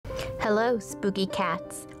Hello, spooky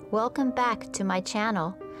cats. Welcome back to my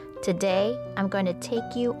channel. Today, I'm going to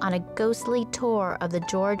take you on a ghostly tour of the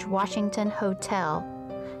George Washington Hotel,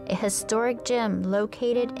 a historic gem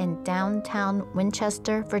located in downtown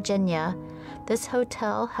Winchester, Virginia. This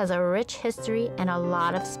hotel has a rich history and a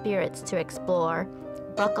lot of spirits to explore.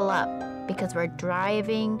 Buckle up, because we're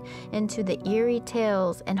driving into the eerie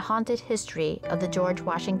tales and haunted history of the George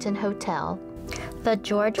Washington Hotel. The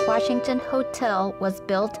George Washington Hotel was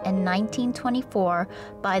built in 1924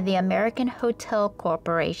 by the American Hotel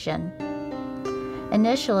Corporation.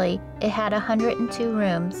 Initially, it had 102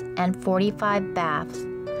 rooms and 45 baths,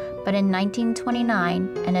 but in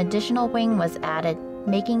 1929, an additional wing was added,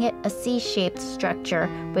 making it a C-shaped structure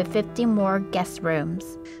with 50 more guest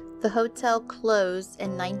rooms. The hotel closed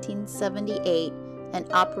in 1978 and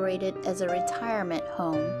operated as a retirement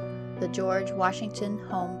home, the George Washington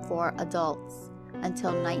Home for Adults,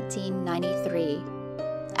 until 1993.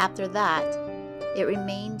 After that, it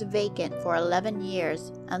remained vacant for 11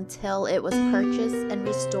 years until it was purchased and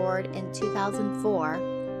restored in 2004.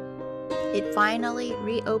 It finally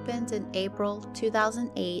reopened in April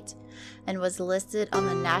 2008 and was listed on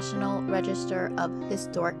the National Register of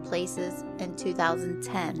Historic Places in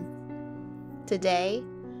 2010. Today,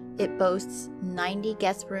 it boasts 90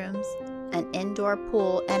 guest rooms, an indoor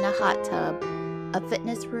pool and a hot tub, a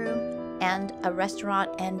fitness room, and a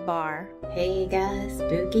restaurant and bar. Hey guys,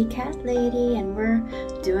 Spooky Cat Lady, and we're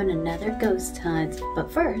doing another ghost hunt.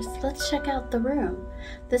 But first, let's check out the room.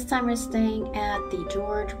 This time we're staying at the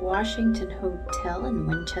George Washington Hotel in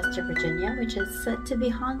Winchester, Virginia, which is said to be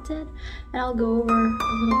haunted, and I'll go over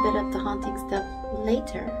a little bit of the haunting stuff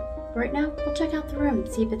later. Right now, we'll check out the room,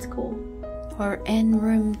 see if it's cool. We're in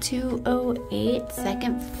room 208,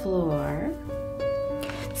 second floor.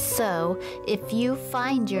 So, if you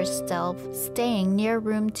find yourself staying near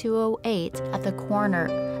room 208 at the corner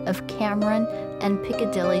of Cameron and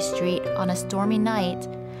Piccadilly Street on a stormy night,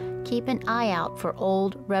 keep an eye out for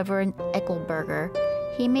old Reverend Eckelberger.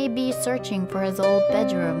 He may be searching for his old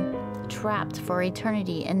bedroom, trapped for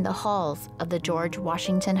eternity in the halls of the George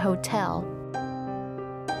Washington Hotel.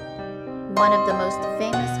 One of the most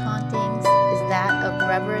famous hauntings is that of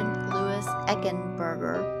Reverend Louis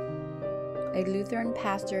Eckenberger, a Lutheran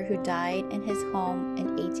pastor who died in his home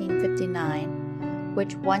in 1859,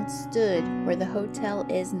 which once stood where the hotel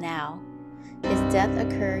is now. His death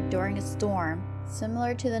occurred during a storm,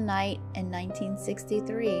 similar to the night in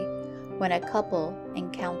 1963, when a couple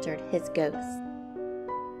encountered his ghost.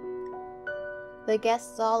 The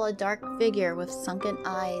guests saw a dark figure with sunken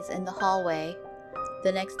eyes in the hallway.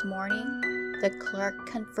 The next morning, the clerk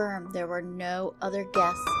confirmed there were no other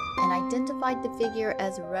guests and identified the figure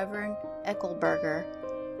as Reverend Eckelberger,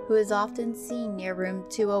 who is often seen near room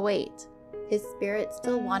 208. His spirit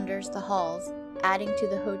still wanders the halls, adding to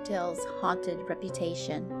the hotel's haunted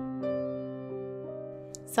reputation.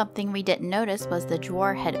 Something we didn't notice was the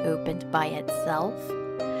drawer had opened by itself,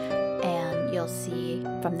 and you'll see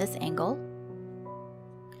from this angle.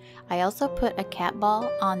 I also put a cat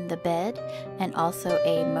ball on the bed and also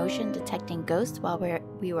a motion detecting ghost while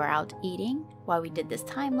we were out eating while we did this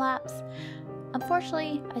time lapse.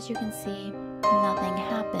 Unfortunately, as you can see, nothing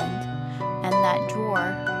happened, and that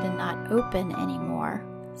drawer did not open anymore.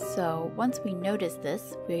 So once we noticed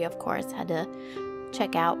this, we of course had to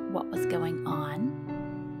check out what was going on.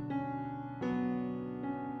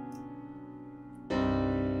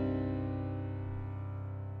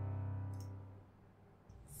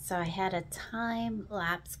 So I had a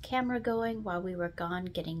time-lapse camera going while we were gone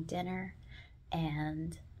getting dinner,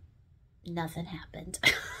 and nothing happened.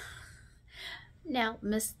 Now,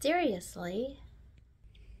 mysteriously,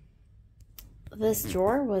 this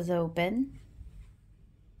drawer was open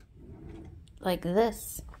like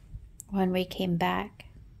this when we came back,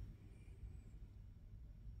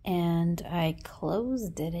 and I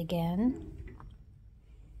closed it again.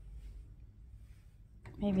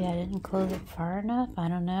 Maybe I didn't close it far enough, I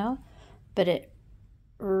don't know, but it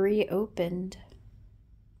reopened.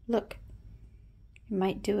 Look, I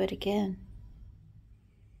might do it again.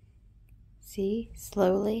 See,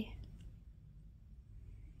 slowly.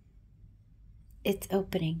 It's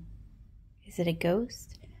opening. Is it a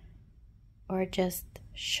ghost or just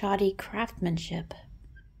shoddy craftsmanship?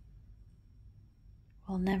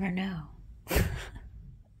 We'll never know.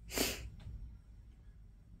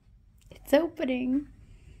 It's opening.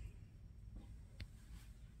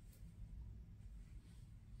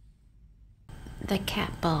 The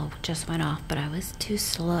cat bulb just went off, but I was too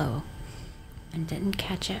slow and didn't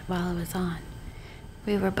catch it while it was on.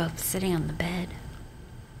 We were both sitting on the bed.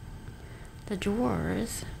 The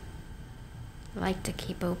drawers like to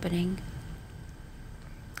keep opening.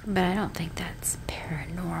 But I don't think that's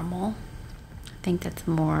paranormal. I think that's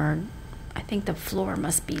more, I think the floor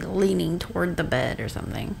must be leaning toward the bed or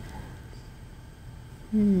something.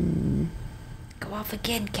 Go off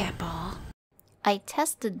again, cat ball. I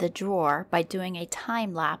tested the drawer by doing a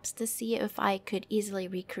time lapse to see if I could easily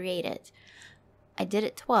recreate it. I did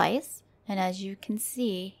it twice, and as you can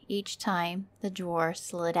see, each time the drawer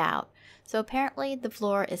slid out. So apparently the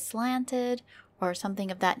floor is slanted or something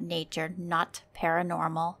of that nature, not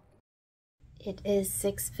paranormal. It is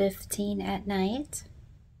 6:15 at night.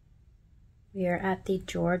 We are at the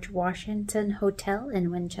George Washington Hotel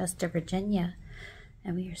in Winchester, Virginia,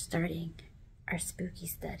 and we are starting our spooky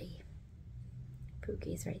study.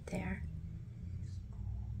 Pookie's right there.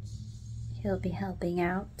 He'll be helping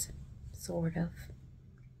out, sort of.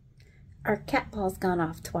 Our cat ball's gone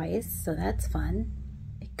off twice, so that's fun.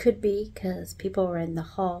 It could be because people were in the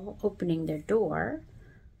hall opening their door,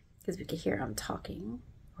 because we could hear them talking,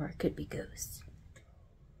 or it could be ghosts.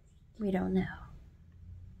 We don't know.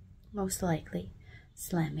 Most likely,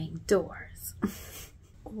 slamming doors.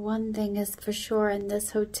 One thing is for sure, in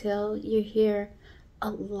this hotel, you hear a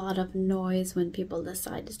lot of noise when people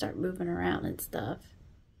decide to start moving around and stuff.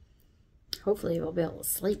 Hopefully we'll be able to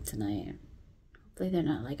sleep tonight. Hopefully they're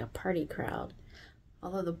not like a party crowd.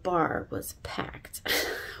 Although the bar was packed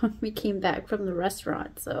when we came back from the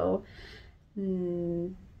restaurant, so I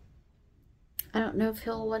don't know if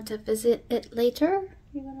he'll want to visit it later.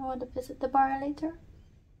 You gonna want to visit the bar later?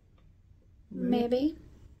 Maybe.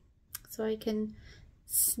 So I can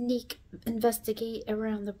sneak investigate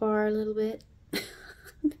around the bar a little bit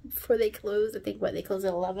before they close. I think, what, they close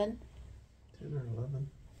at 11? 10 or 11.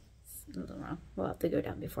 I don't know. We'll have to go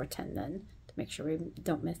down before 10 then to make sure we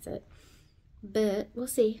don't miss it. But we'll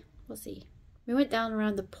see. We'll see. We went down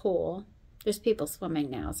around the pool. There's people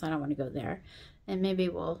swimming now, so I don't want to go there. And maybe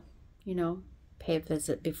we'll, you know, pay a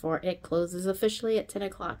visit before it closes officially at 10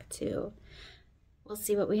 o'clock too. We'll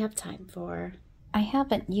see what we have time for. I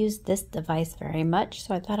haven't used this device very much,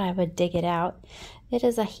 so I thought I would dig it out. It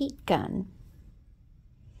is a heat gun.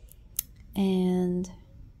 And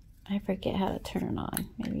I forget how to turn it on.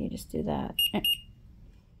 Maybe you just do that.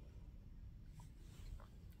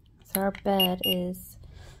 So our bed is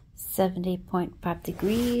 70.5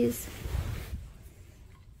 degrees.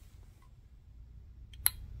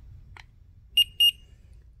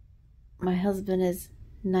 My husband is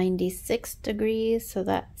 96 degrees, so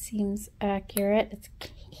that seems accurate. It's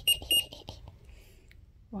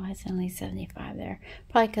why is it only 75 there?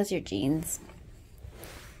 Probably because your jeans.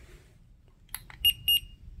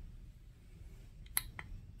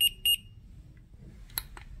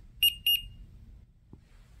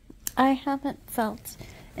 I haven't felt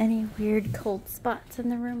any weird cold spots in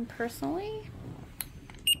the room personally,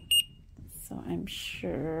 so I'm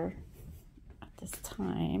sure at this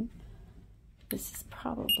time this is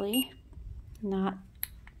probably not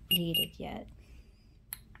needed yet.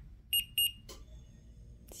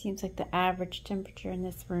 Seems like the average temperature in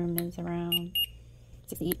this room is around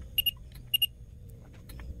 68.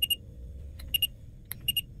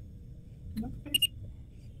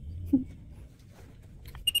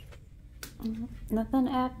 Nothing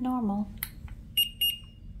abnormal.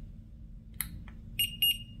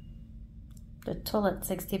 The toilet's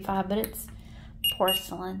 65, but it's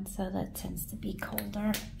porcelain, so that tends to be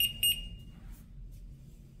colder.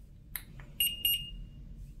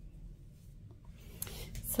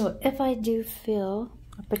 So if I do feel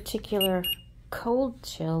a particular cold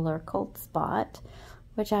chill or cold spot,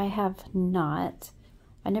 which I have not,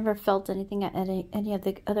 I never felt anything at any of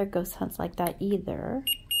the other ghost hunts like that either.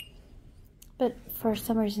 But for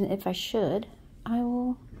some reason, if I should, I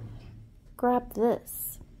will grab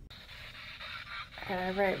this.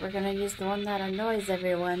 Alright, we're going to use the one that annoys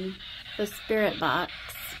everyone, the spirit box.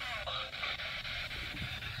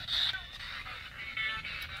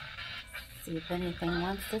 See if anything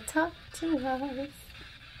wants to talk to us.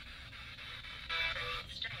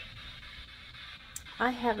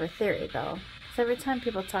 I have a theory though. So every time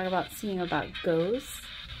people talk about seeing about ghosts,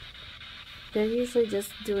 they're usually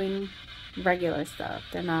just doing regular stuff.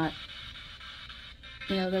 They're not,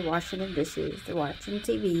 you know, they're washing their dishes, they're watching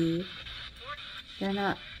TV. They're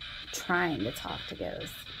not trying to talk to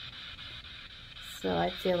ghosts. So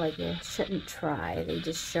I feel like they shouldn't try. They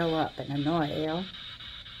just show up and annoy you.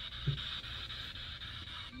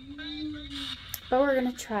 But we're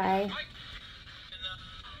gonna try.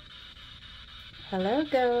 Hello,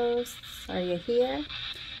 ghosts. Are you here?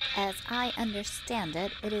 As I understand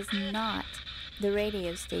it, it is not the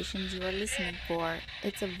radio stations you are listening for.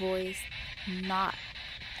 It's a voice, not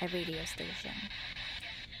a radio station.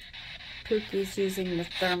 Pookie's using the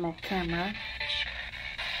thermal camera.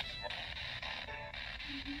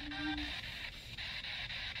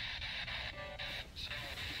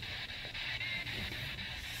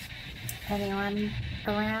 Anyone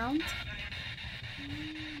around?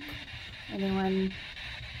 Anyone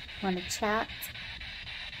want to chat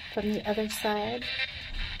from the other side?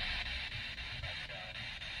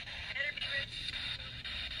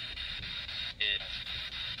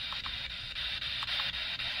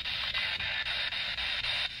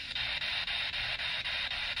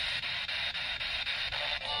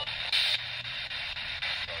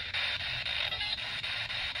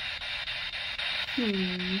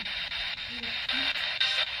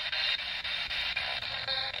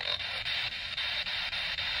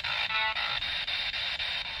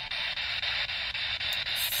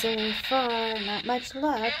 So far, not much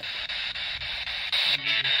luck.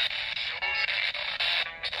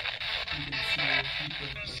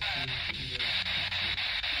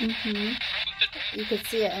 You could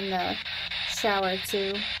see it in the shower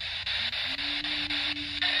too.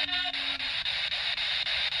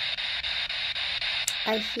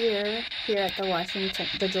 I hear here at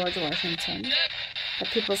the George Washington, that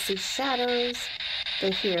people see shadows, they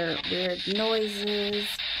hear weird noises,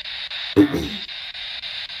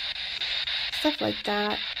 stuff like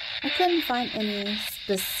that. I couldn't find any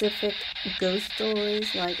specific ghost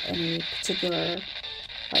stories, like any particular,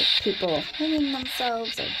 like people hanging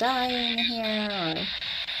themselves or dying here, or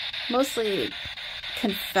mostly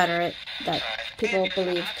Confederate, that people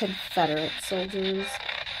believe Confederate soldiers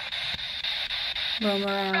roam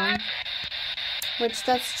around, which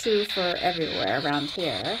that's true for everywhere around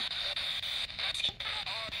here.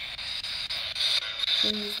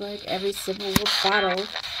 Seems like every Civil War battle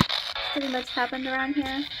pretty much happened around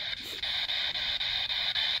here.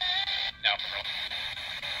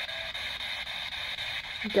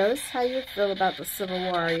 Ghosts, how do you feel about the Civil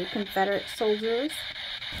War? Are you Confederate soldiers?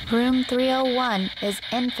 Room 301 is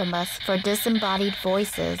infamous for disembodied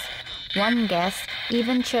voices. One guest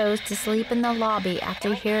even chose to sleep in the lobby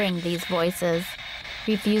after hearing these voices,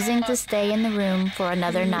 refusing to stay in the room for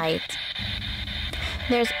another night.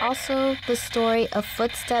 There's also the story of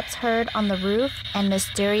footsteps heard on the roof and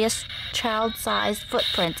mysterious child-sized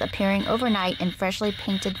footprints appearing overnight in freshly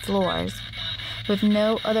painted floors, with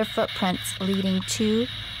no other footprints leading to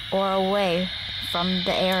or away from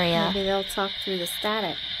the area. Maybe they'll talk through the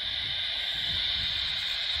static.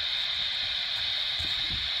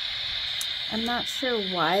 I'm not sure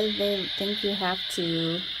why they think you have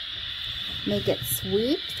to make it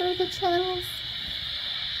sweep through the channels.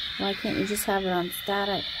 Why can't you just have it on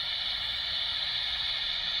static?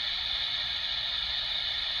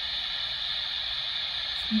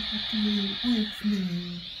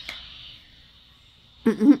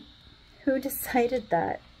 Who decided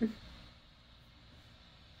that?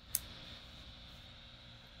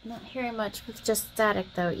 Not hearing much with just static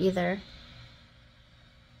though either.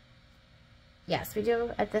 Yes, we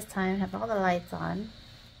do at this time have all the lights on.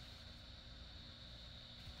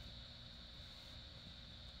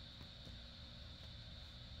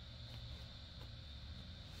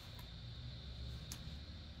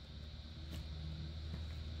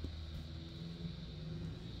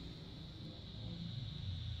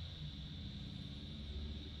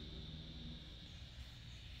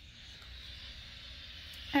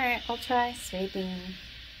 Alright, I'll try sweeping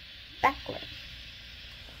backward.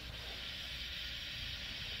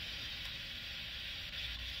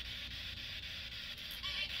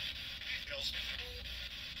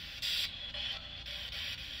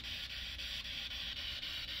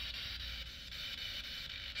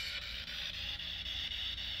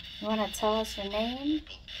 You want to tell us your name?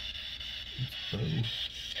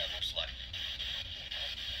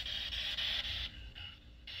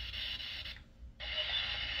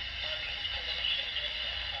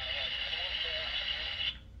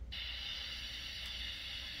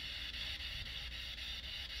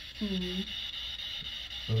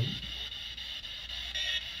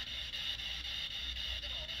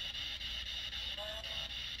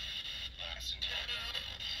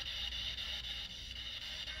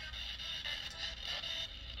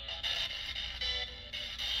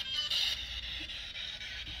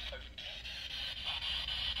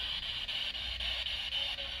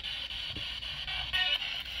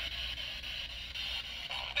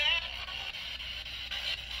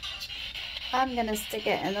 I'm gonna stick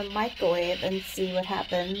it in the microwave and see what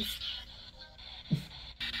happens.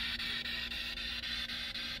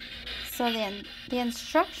 So the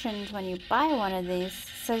instructions when you buy one of these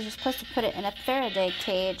says you're supposed to put it in a Faraday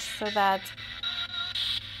cage so that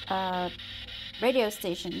radio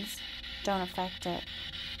stations don't affect it.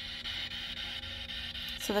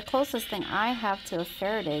 So the closest thing I have to a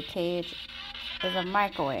Faraday cage is a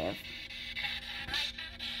microwave.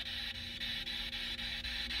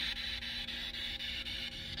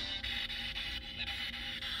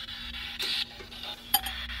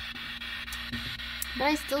 But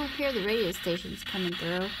I still hear the radio stations coming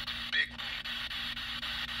through.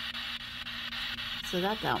 So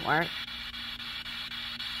that don't work.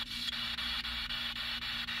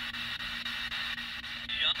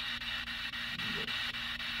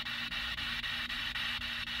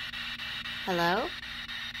 Hello?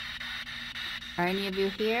 Are any of you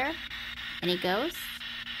here? Any ghosts?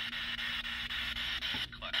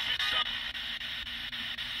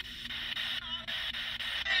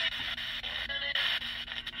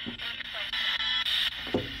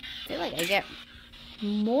 I feel like I get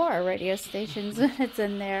more radio stations when it's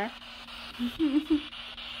in there.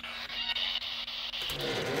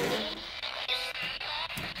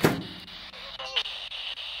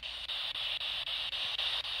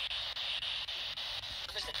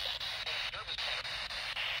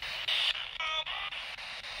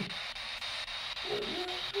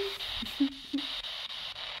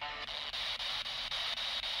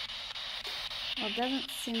 Well, it doesn't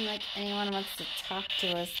seem like anyone wants to talk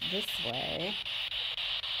to us this way.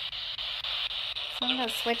 So I'm going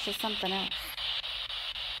to switch to something else.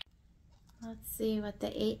 Let's see what the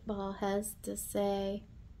 8-ball has to say.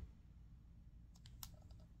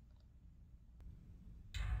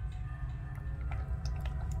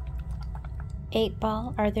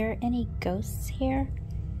 Eight-ball, are there any ghosts here?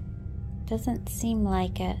 Doesn't seem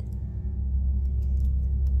like it.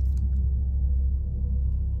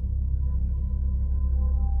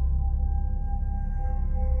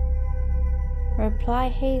 Reply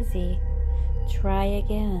hazy. Try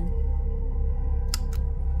again.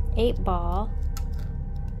 8-ball,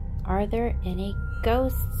 are there any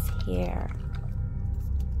ghosts here?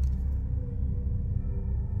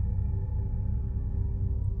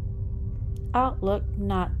 Outlook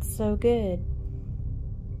not so good.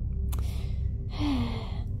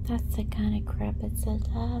 That's the kind of crap it said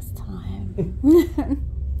last time.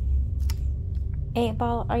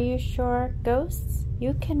 8-ball, are you sure? Ghosts?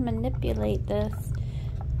 You can manipulate this.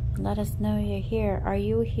 Let us know you're here. Are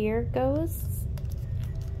you here, ghosts?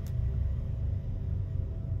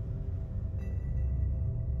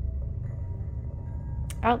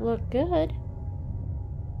 Outlook good.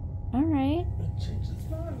 Alright. It changed its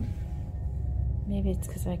mind. Maybe it's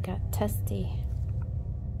because I got testy.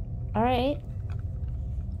 Alright.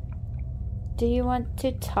 Do you want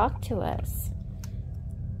to talk to us?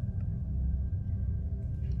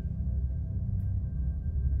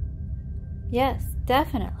 Yes,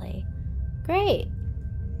 definitely. Great.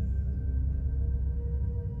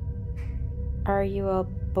 Are you a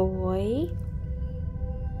boy?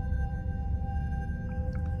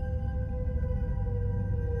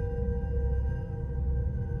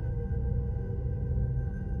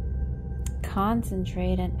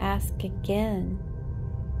 Concentrate and ask again.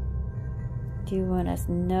 Do you want us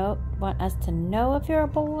to know if you're a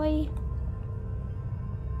boy?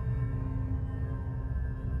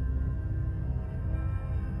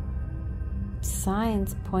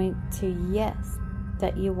 Signs point to yes,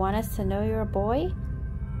 that you want us to know you're a boy?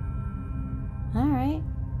 Alright.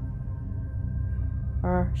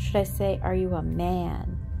 Or should I say, are you a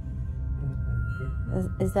man?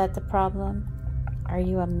 Is that the problem? Are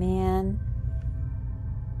you a man?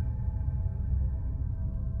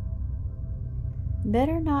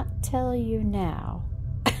 Better not tell you now.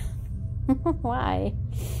 Why?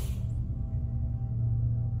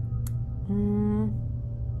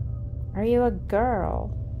 Are you a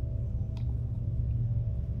girl?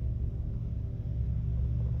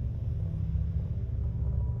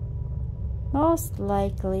 Most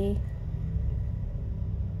likely.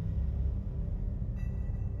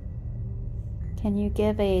 Can you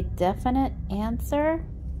give a definite answer?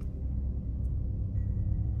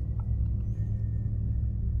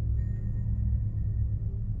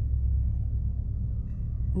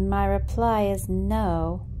 My reply is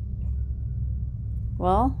no.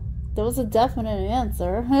 Well, there was a definite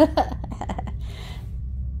answer.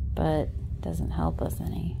 But doesn't help us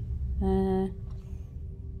any.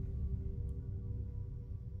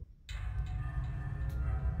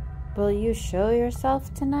 Will you show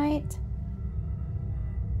yourself tonight?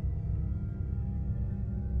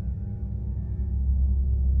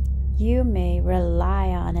 You may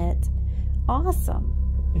rely on it. Awesome.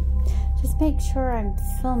 Just make sure I'm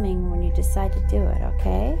filming when you decide to do it,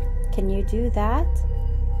 okay? Can you do that?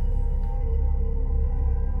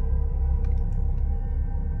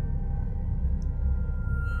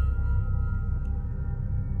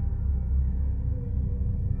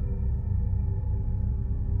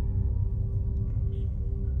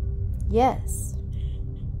 Yes,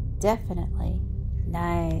 definitely.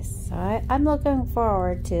 Nice. So I'm looking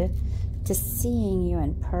forward to seeing you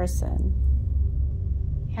in person.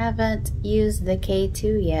 Haven't used the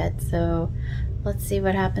K2 yet, so let's see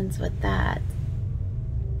what happens with that.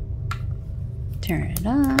 Turn it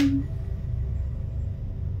on.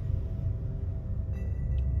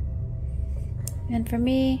 And for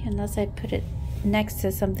me, unless I put it next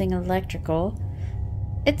to something electrical,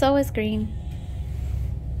 it's always green.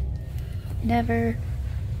 Never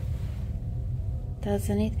does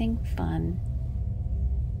anything fun.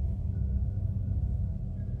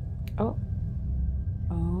 Oh.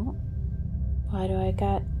 Oh. Why do I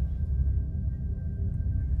got...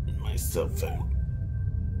 My cell phone.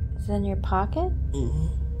 Is it in your pocket? Mm-hmm.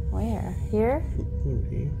 Where? Here?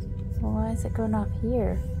 Maybe. Well, why is it going off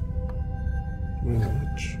here?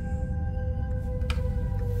 Watch.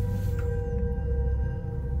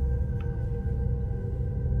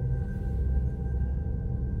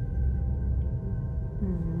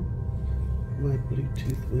 My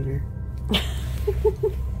Bluetooth winner.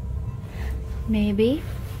 Maybe.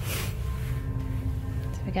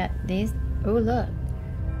 So we got these. Oh, look.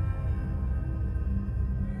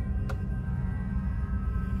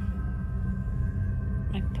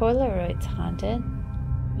 My Polaroid's haunted.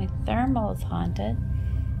 My thermal's haunted.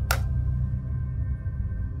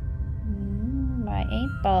 My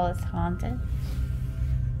 8-ball is haunted.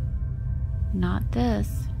 Not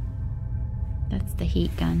this. That's the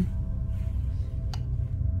heat gun.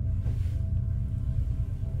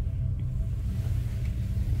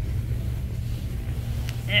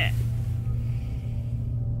 Yeah.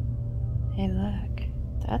 Hey, look.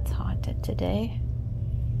 That's haunted today.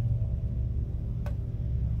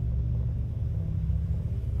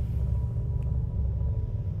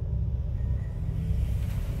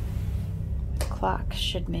 The clock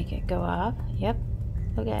should make it go up. Yep.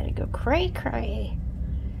 Look at it go cray cray.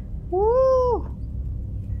 Woo!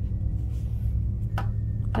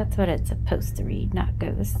 That's what it's supposed to read, not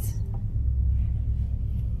ghosts.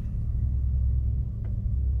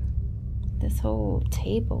 This whole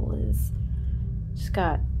table is just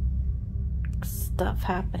got stuff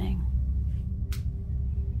happening.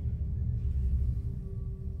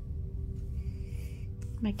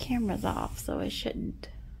 My camera's off, so I shouldn't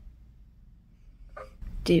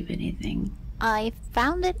do anything. I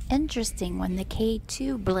found it interesting when the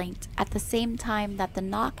K2 blinked at the same time that the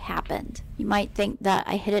knock happened. You might think that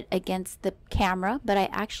I hit it against the camera, but I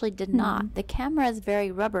actually did not. The camera is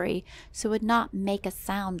very rubbery, so it would not make a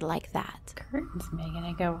sound like that. Curtain's making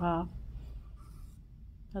it go off.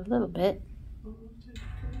 A little bit.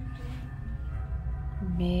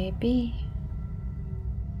 Maybe.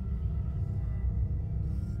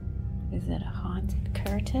 Is it a haunted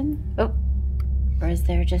curtain? Oh, or is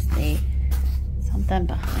there just something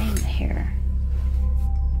behind here?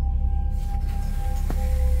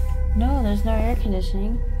 No, there's no air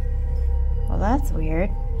conditioning. Well, that's weird.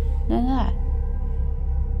 Look at that.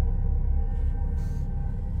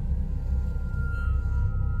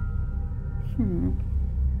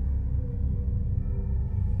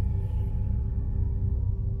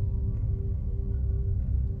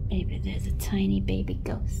 Maybe there's a tiny baby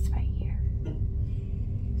ghost right here.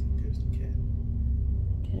 Ghost cat.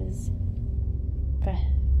 Because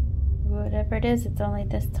whatever it is, it's only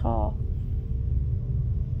this tall.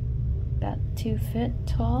 About 2 feet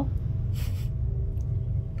tall.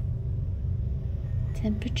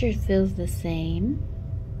 Temperature feels the same.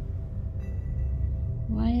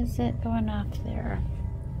 Why is it going off there?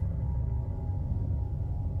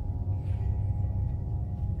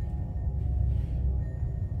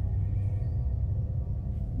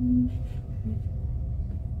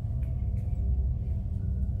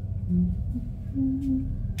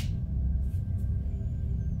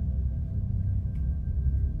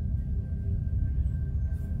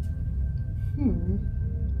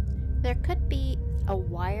 There could be a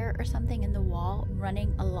wire or something in the wall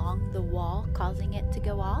running along the wall, causing it to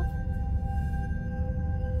go off.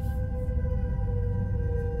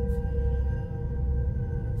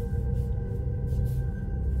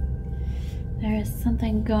 There is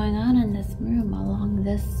something going on in this room along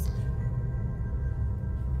this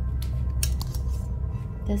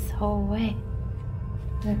whole way.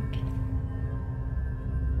 Look.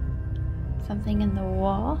 Something in the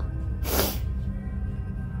wall.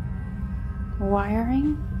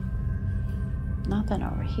 Wiring. Nothing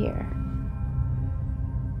over here.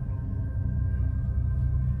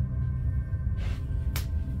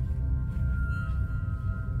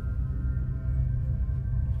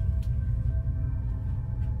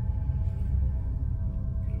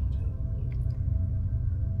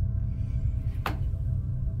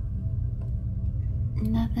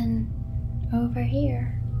 Nothing over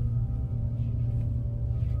here.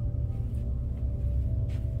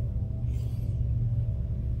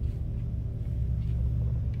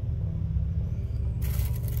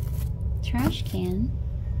 trash can.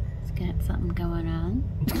 It's got something going on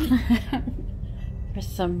for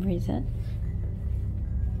some reason.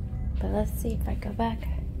 But let's see if I go back.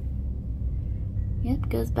 Yep,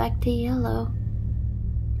 goes back to yellow.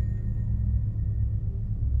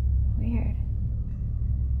 Weird.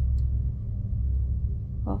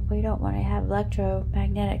 Well, if we don't want to have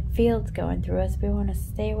electromagnetic fields going through us, we want to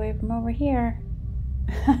stay away from over here.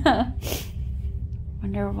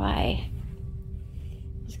 Wonder why.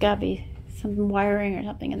 There's gotta be some wiring or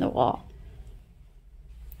something in the wall.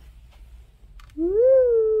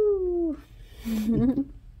 Woo!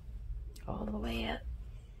 All the way up.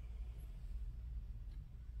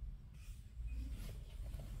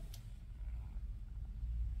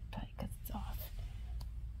 Probably 'cause it's off.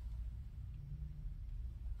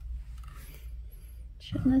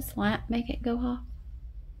 Shouldn't this lamp make it go off?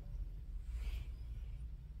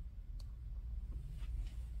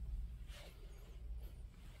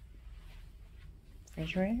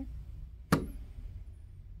 Refrigerator.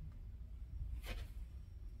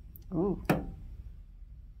 Ooh.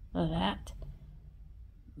 Look at that.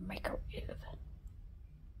 Microwave.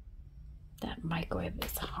 That microwave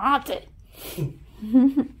is haunted.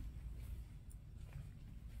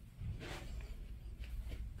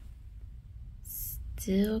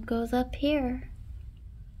 Still goes up here.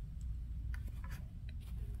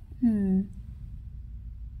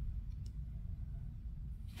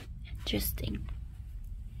 Interesting.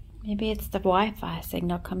 Maybe it's the Wi-Fi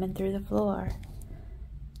signal coming through the floor.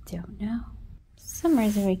 Don't know. For some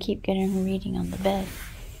reason we keep getting a reading on the bed.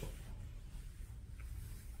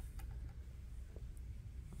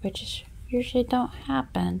 Which usually don't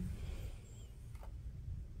happen.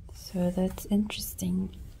 So that's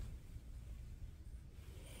interesting.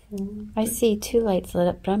 I see 2 lights lit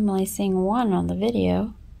up, but I'm only seeing 1 on the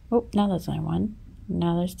video. Oh, now there's only 1.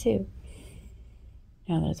 Now there's 2.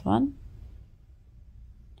 Now there's 1.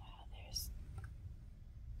 Now there's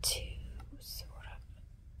 2, sort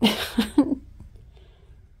of.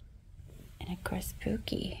 And of course,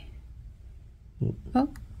 spooky.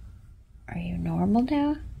 Oh, are you normal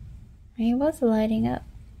now? He was lighting up.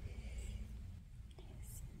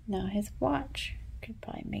 Now his watch could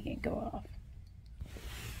probably make it go off.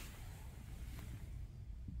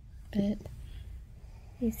 But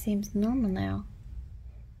he seems normal now.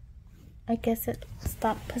 I guess it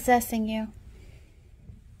stopped possessing you.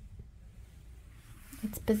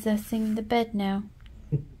 It's possessing the bed now.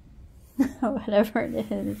 Whatever it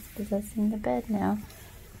is, it's possessing the bed now.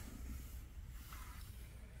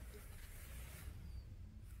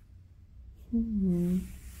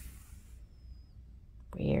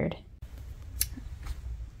 Weird.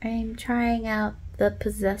 I'm trying out the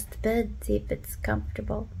possessed bed, see if it's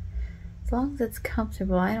comfortable. As long as it's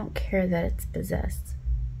comfortable, I don't care that it's possessed.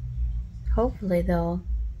 Hopefully they'll,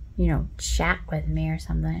 chat with me or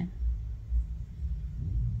something.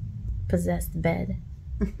 Possessed bed.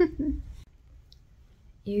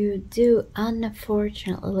 You do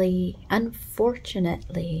unfortunately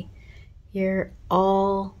hear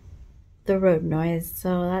all the road noise,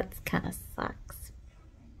 so that's kind of sucks.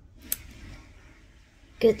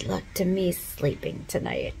 Good luck to me sleeping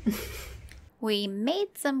tonight. We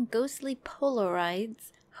made some ghostly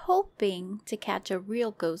Polaroids, hoping to catch a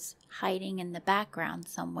real ghost hiding in the background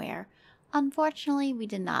somewhere. Unfortunately, we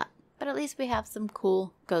did not, but at least we have some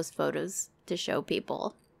cool ghost photos to show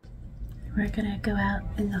people. We're gonna go out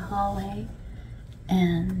in the hallway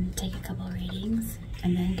and take a couple readings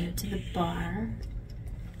and then go to the bar.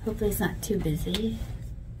 Hopefully it's not too busy,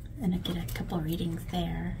 and I get a couple readings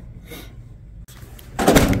there.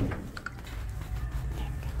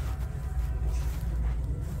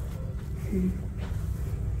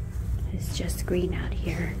 It's just green out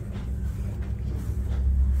here.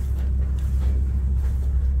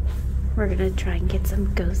 We're gonna try and get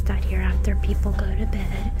some ghosts out here after people go to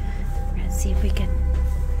bed. We're gonna see if we can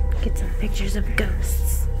get some pictures of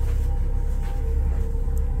ghosts.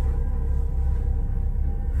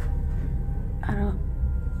 Are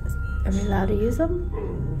we allowed to use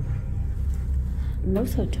them?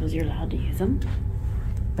 Most hotels you're allowed to use them,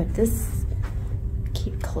 but this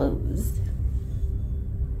keep closed.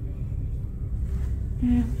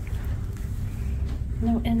 Yeah.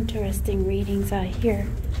 No interesting readings out here.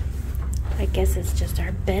 I guess it's just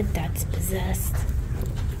our bed that's possessed.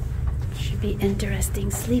 Should be interesting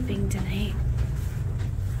sleeping tonight.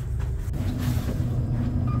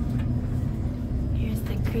 Here's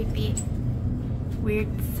the creepy, weird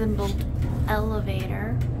symboled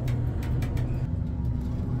elevator.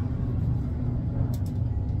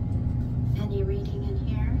 Any reading in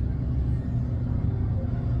here?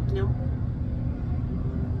 No.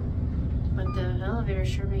 But The elevator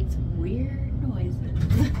sure makes weird noises.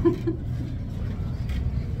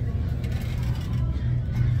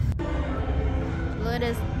 Look at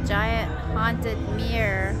this giant haunted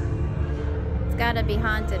mirror. It's gotta be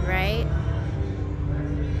haunted, right?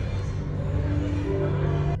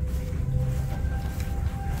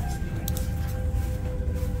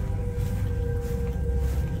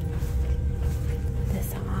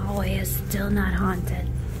 This hallway is still not haunted.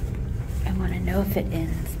 I want to know if it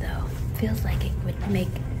ends though. Feels like it would make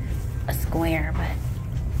a square, but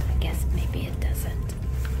I guess maybe it doesn't.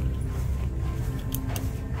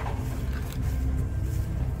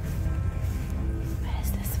 What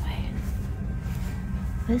is this way?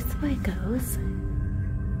 This way goes.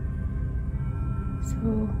 So,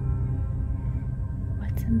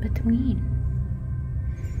 what's in between?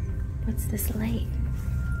 What's this light?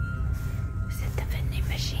 Is it the vending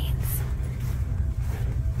machines?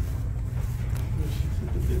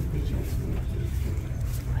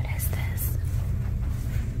 What is this?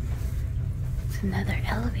 It's another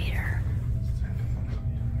elevator.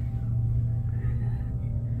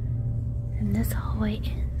 And this hallway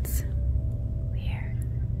ends. Weird.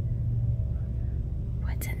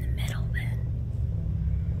 What's in the middle then?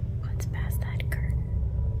 What's past that curtain?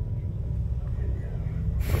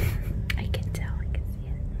 I can tell, I can see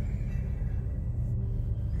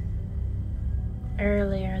it.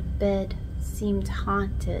 Earlier, the bed seemed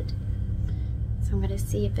haunted, so I'm going to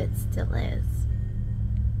see if it still is.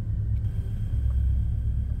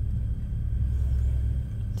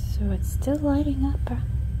 So it's still lighting up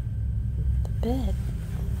the bed.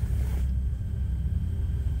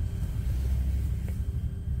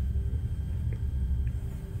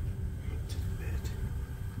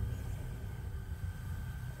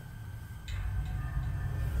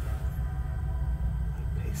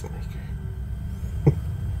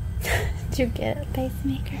 Did you get a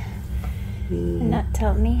pacemaker? And not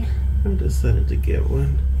tell me? I decided to get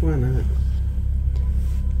one. Why not?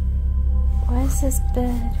 Why is this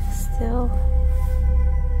bed still?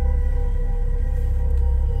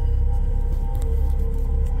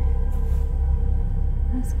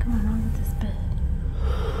 What's going on with this bed? I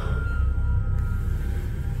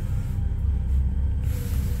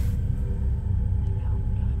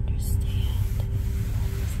don't understand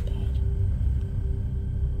this bed.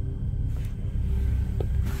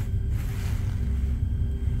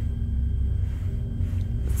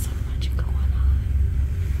 So much going on.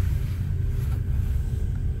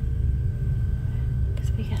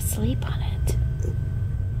 Because we gotta sleep on it.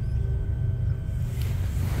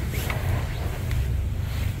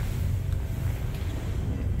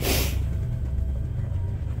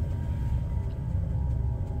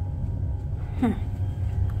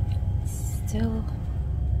 Still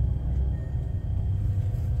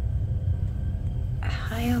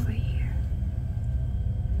high over here.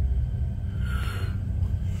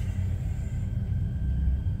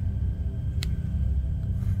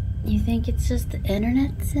 You think it's just the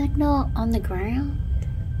internet signal on the ground?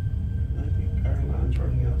 I think power lines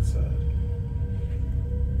running outside.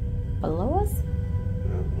 Below us?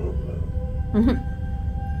 No.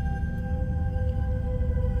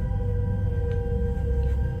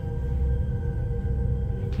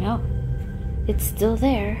 No, it's still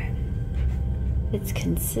there. It's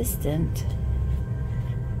consistent.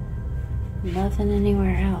 Nothing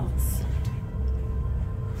anywhere else.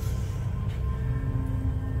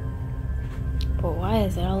 But why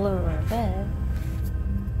is it all over our bed?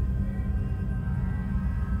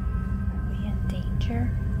 Are we in danger?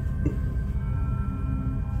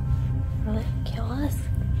 Will it kill us?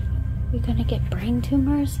 Are we gonna get brain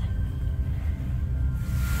tumors?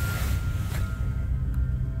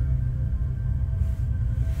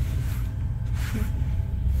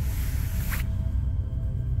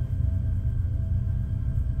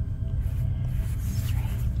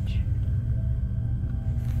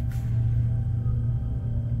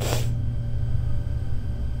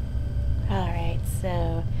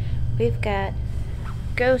 So we've got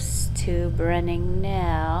Ghost Tube running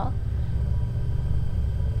now.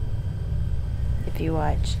 If you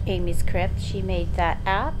watch Amy's Crypt, she made that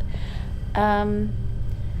app.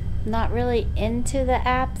 Not really into the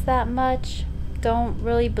apps that much. Don't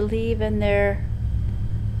really believe in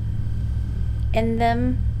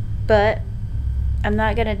them, but I'm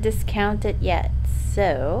not gonna discount it yet.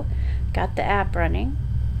 So got the app running.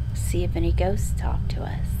 See if any ghosts talk to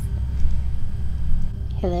us.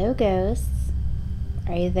 Hello, ghosts.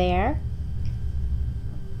 Are you there?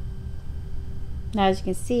 Now, as you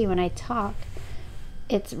can see, when I talk,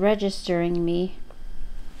 it's registering me.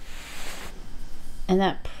 And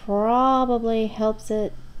that probably helps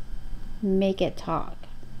it make it talk.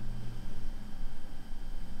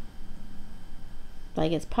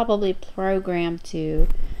 Like it's probably programmed to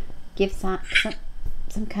give some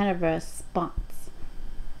kind of response.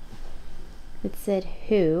 It said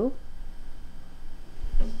who.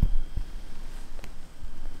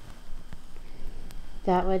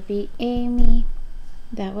 That would be Amy.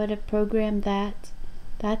 That would have programmed that.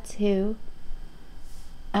 That's who.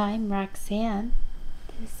 I'm Roxanne.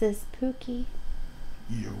 This is Pookie.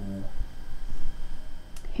 Yo.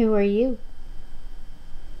 Who are you?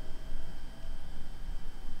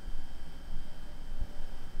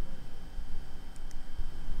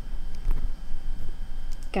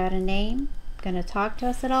 Got a name? Gonna talk to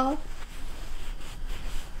us at all?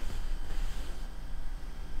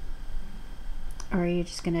 Or are you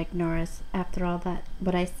just gonna ignore us after all that,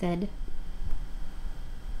 what I said?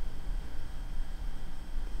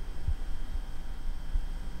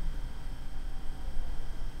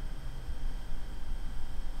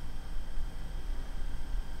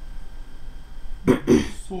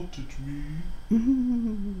 Insulted me.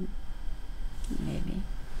 Maybe.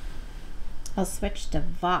 I'll switch to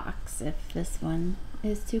Vox if this one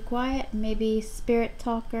is too quiet. Maybe Spirit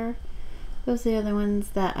Talker. Those are the other ones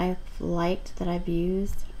that I've liked, that I've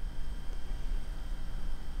used.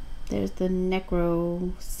 There's the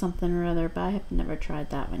Necro something or other, but I have never tried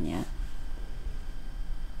that one yet.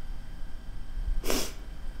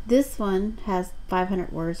 This one has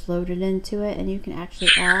 500 words loaded into it, and you can actually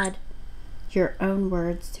add your own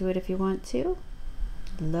words to it if you want to.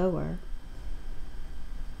 Lower.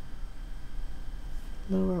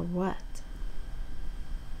 Lower what?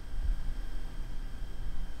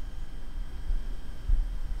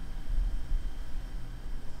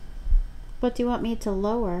 What do you want me to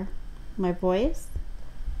lower? My voice?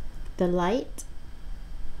 The light?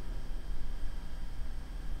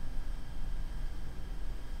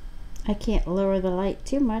 I can't lower the light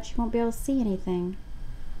too much. You won't be able to see anything.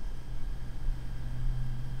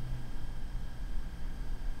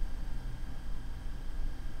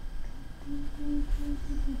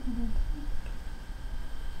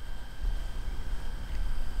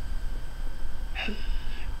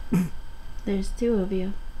 There's two of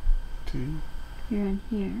you. Two. You're in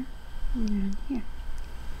here. And you're in here.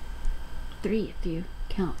 Three if you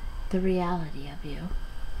count the reality of you.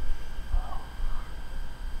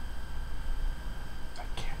 That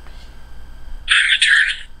can't be.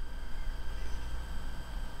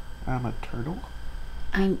 I'm a turtle.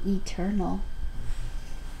 I'm eternal.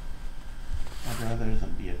 I'd rather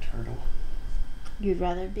than be a turtle. You'd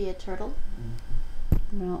rather be a turtle?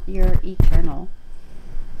 Mm-hmm. Well, you're eternal.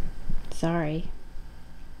 Sorry.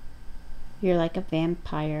 You're like a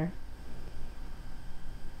vampire.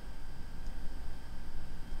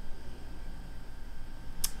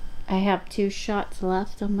 I have 2 shots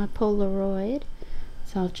left on my Polaroid,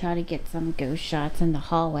 so I'll try to get some ghost shots in the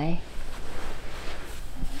hallway.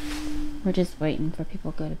 We're just waiting for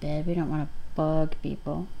people to go to bed. We don't want to bug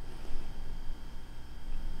people.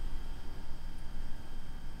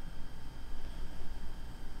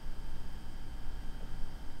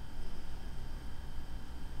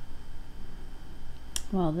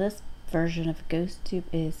 Well, this version of GhostTube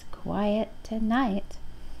is quiet tonight.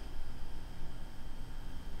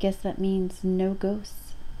 Guess that means no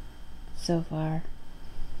ghosts so far.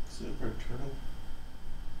 Super turtle.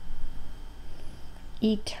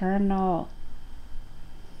 Eternal.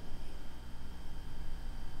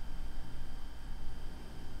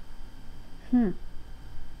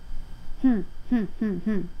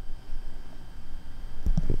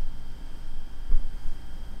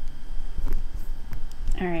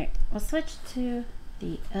 Alright, we'll switch to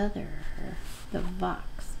the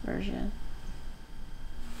Vox version.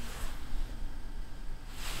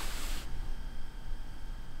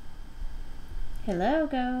 Hello,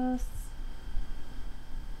 ghosts.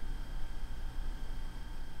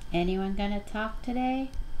 Anyone gonna talk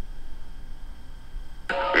today?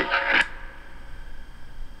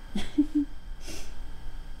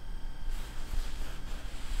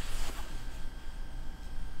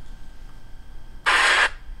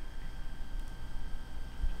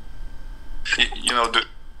 You know,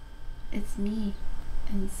 It's me,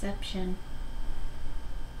 Inception.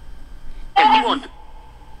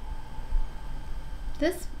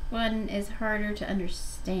 This one is harder to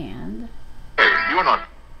understand. Hey, you're not.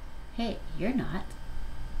 Hey, you're not.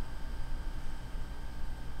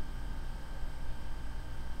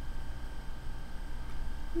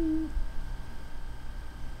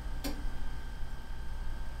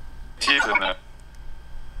 Teeth in there.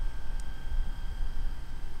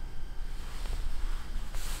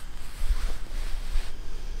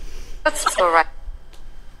 That's alright.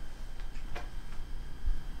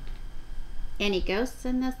 Any ghosts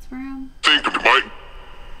in this room? Think of it, Mike.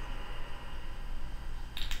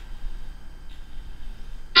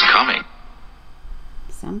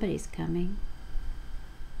 somebody's coming.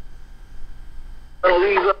 What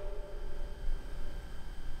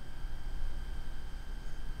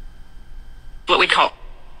we call.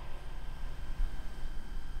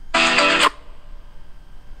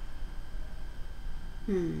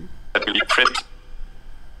 That will be print.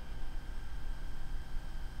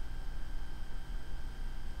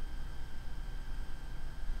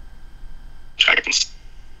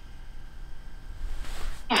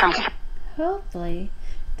 Hopefully,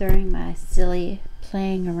 during my silly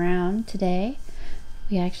playing around today,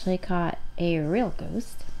 we actually caught a real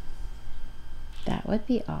ghost. That would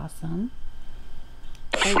be awesome.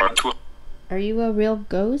 Are you a real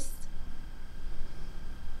ghost?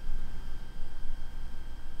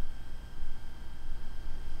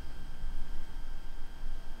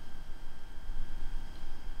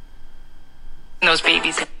 Those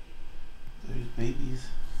babies. There's babies.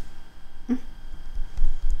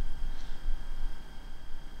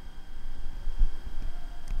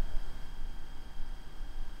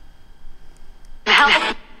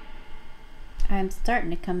 I'm starting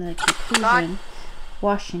to come to the conclusion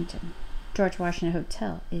George Washington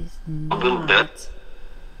Hotel is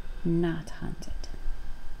not haunted.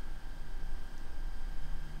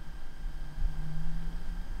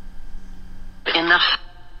 Enough.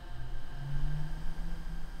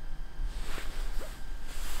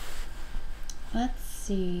 Let's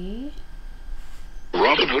see.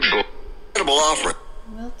 Robin Hood incredible offering.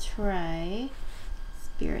 We'll try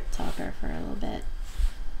Spirit Talker for a little bit.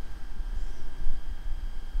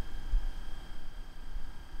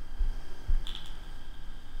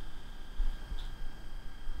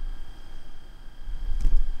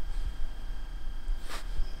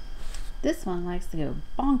 This one likes to go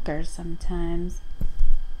bonkers sometimes.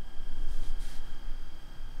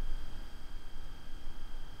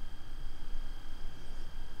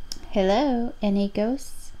 Hello, any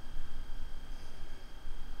ghosts?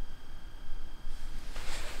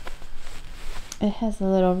 It has a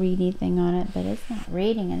little reedy thing on it, but it's not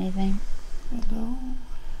reading anything. Hello.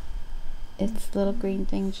 It's little green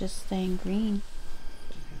things just staying green.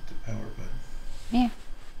 Hit the power button. Yeah.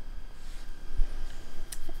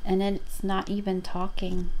 And then it's not even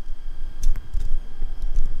talking.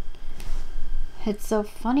 It's so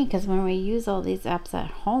funny because when we use all these apps at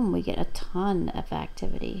home, we get a ton of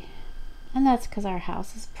activity. And that's because our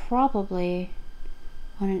house is probably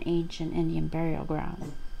on an ancient Indian burial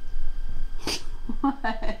ground.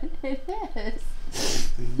 What? It is.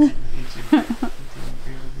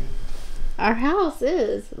 Our house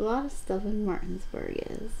is. A lot of stuff in Martinsburg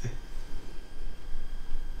is.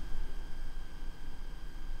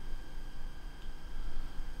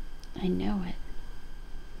 I know it.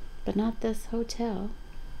 But not this hotel.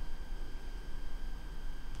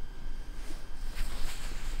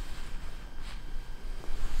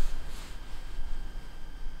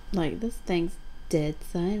 Like, this thing's dead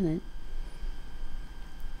silent.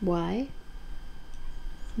 Why?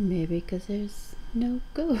 Maybe because there's no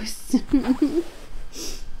ghosts.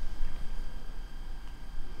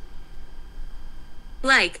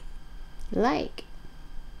 Like. Like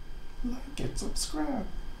and subscribe.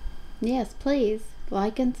 Yes, please.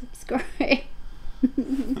 Like and subscribe.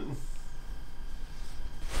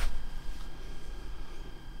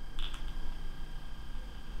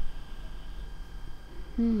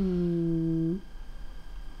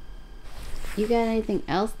 You got anything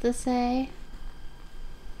else to say?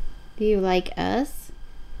 Do you like us?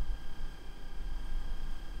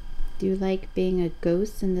 Do you like being a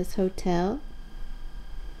ghost in this hotel?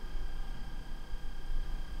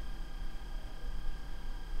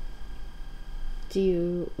 Do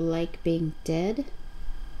you like being dead?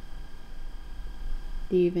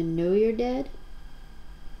 Do you even know you're dead?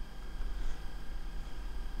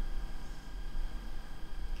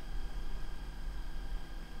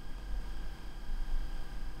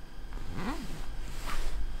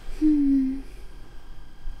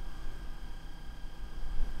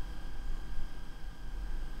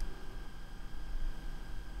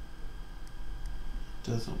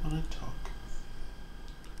 Doesn't want to talk.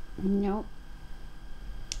 Nope.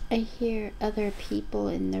 I hear other people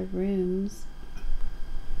in the rooms,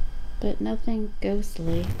 but nothing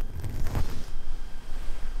ghostly.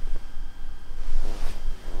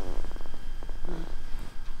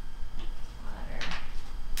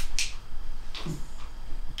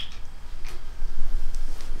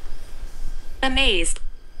 Amazed.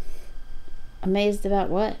 Amazed about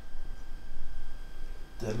what?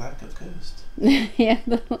 The lack of ghost. Yeah,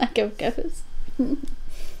 the lack of ghosts.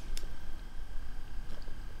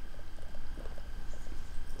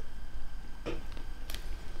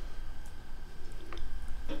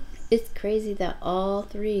 It's crazy that all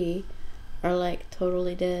three are like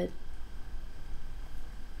totally dead.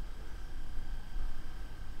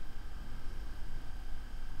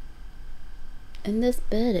 And this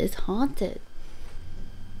bed is haunted.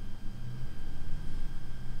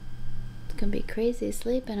 It's gonna be crazy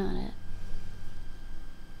sleeping on it.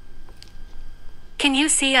 Can you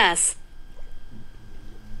see us?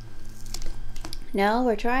 No,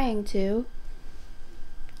 we're trying to.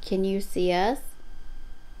 Can you see us?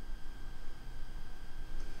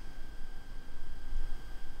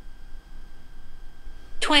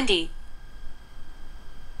 "20.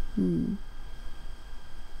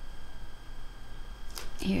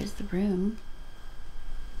 Here's the room.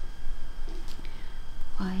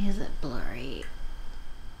 Why is it blurry?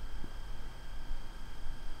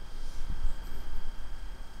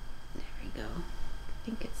 There we go. I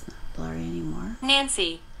think it's not blurry anymore.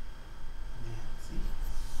 Nancy. Nancy.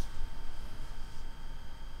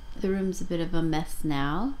 The room's a bit of a mess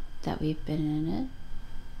now that we've been in it.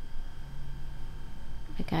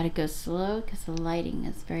 I gotta go slow because the lighting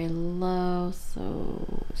is very low,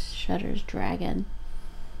 so shutter's dragging.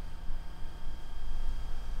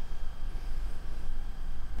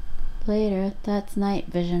 Later, that's night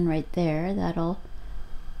vision right there. That'll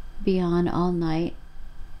be on all night.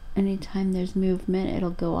 Anytime there's movement, it'll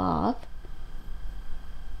go off.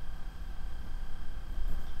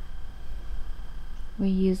 We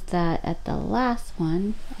used that at the last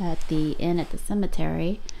one, at the inn at the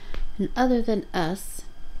cemetery. And other than us,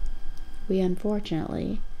 we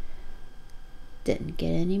unfortunately didn't get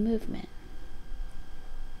any movement.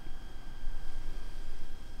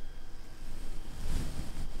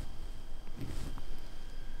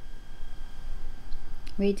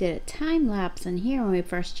 We did a time lapse in here when we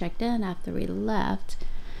first checked in after we left.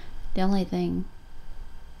 The only thing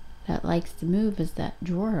that likes to move is that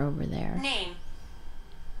drawer over there. Name.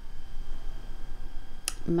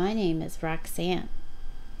 My name is Roxanne.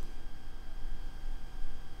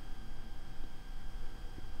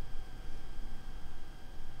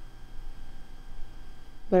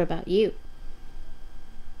 What about you?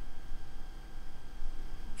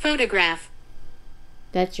 Photograph.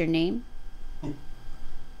 That's your name?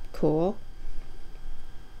 Cool.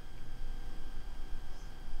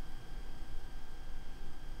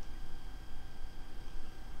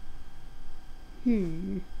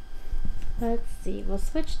 Let's see. We'll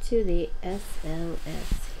switch to the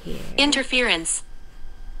SLS here. Interference.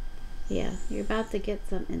 Yeah, you're about to get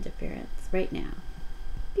some interference right now.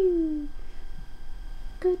 Pew.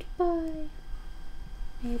 Goodbye.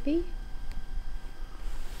 Maybe.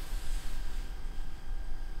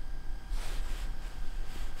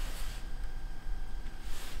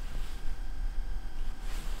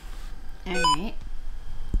 Alright.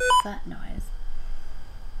 What's that noise?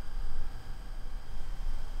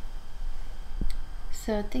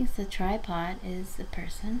 So it thinks the tripod is the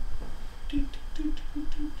person.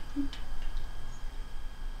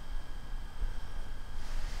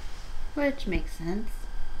 Which makes sense.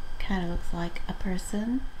 Kind of looks like a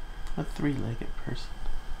person. A three-legged person.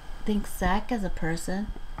 Thinks Zach is a person.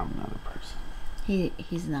 I'm not a person.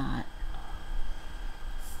 He's not.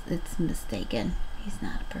 It's mistaken. He's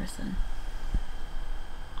not a person.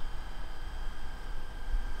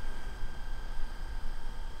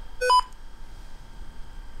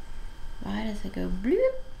 Why does it go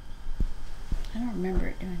bloop? I don't remember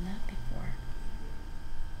it doing that before.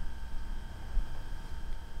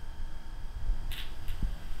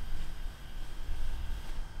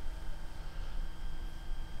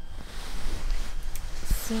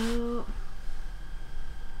 So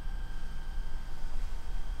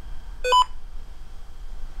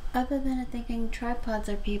other than it thinking tripods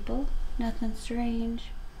are people, nothing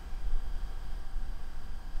strange.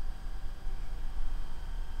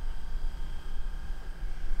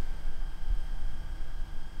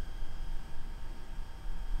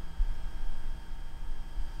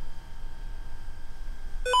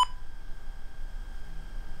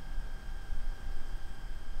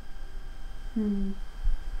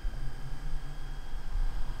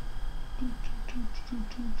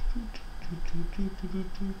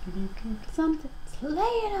 Something's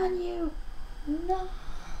laying on you. No.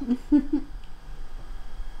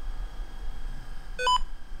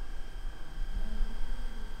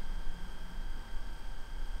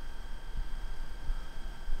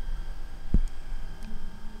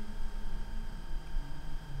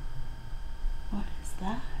 What is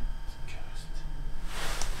that?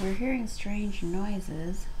 We're hearing strange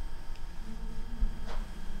noises.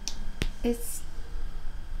 It's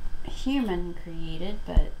human created,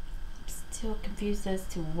 but I'm still confused as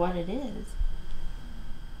to what it is.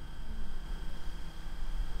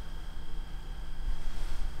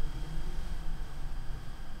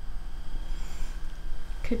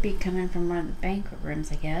 Could be coming from one of the banquet rooms,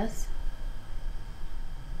 I guess.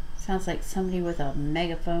 Sounds like somebody with a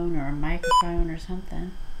megaphone or a microphone or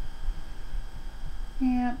something.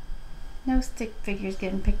 Yeah, no stick figures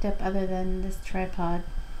getting picked up other than this tripod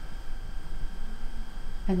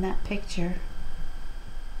and that picture.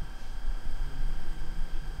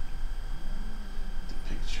 The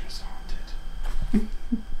picture's haunted.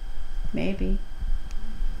 Maybe.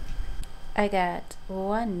 I got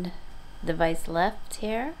one device left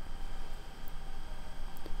here.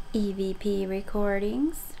 EVP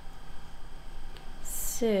recordings.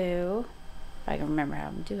 So, if I can remember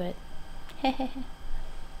how to do it.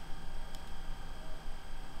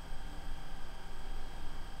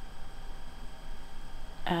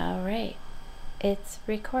 Alright, it's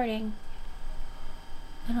recording.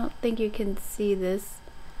 I don't think you can see this.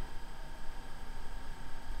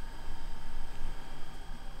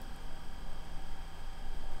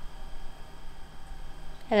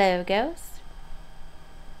 Hello, ghost.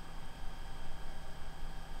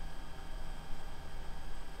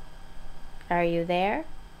 Are you there?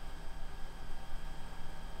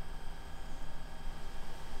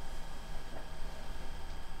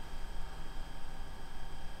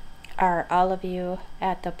 Are all of you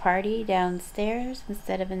at the party downstairs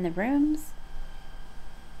instead of in the rooms?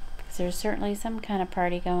 Because there's certainly some kind of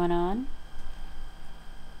party going on.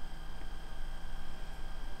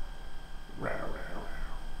 Row, row,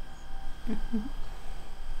 row.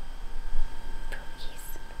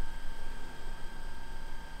 Pookies.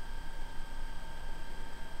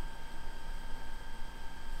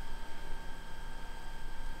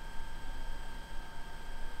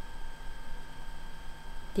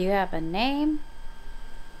 Do you have a name?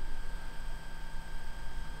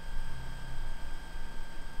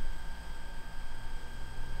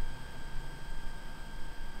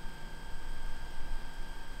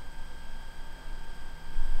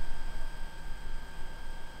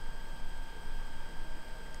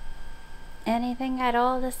 Anything at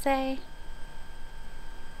all to say?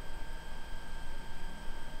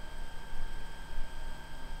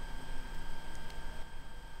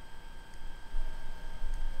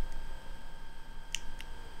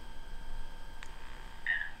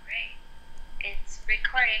 It's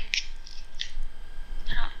recording.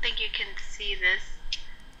 I don't think you can see this.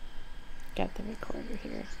 Got the recorder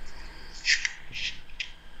here.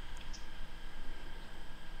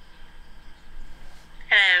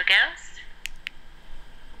 Hello, ghost.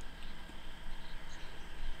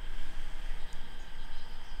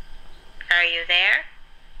 Are you there?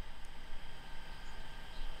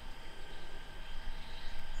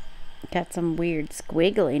 Got some weird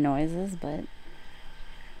squiggly noises, but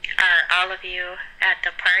Are all of you at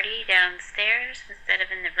the party downstairs instead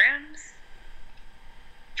of in the rooms?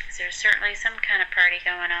 Because there's certainly some kind of party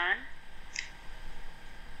going on.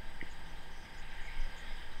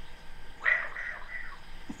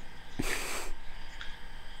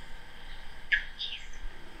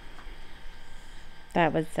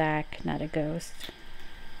 that was Zach, not a ghost.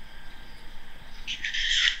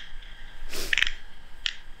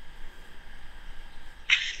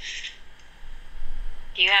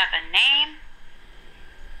 Do you have a name?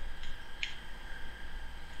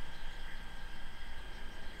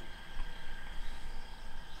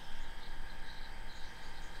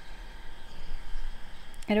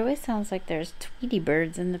 It always sounds like there's Tweety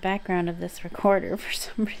birds in the background of this recorder for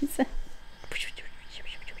some reason.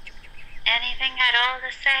 Anything at all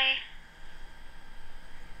to say?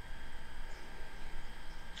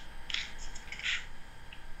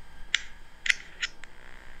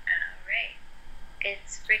 Alright.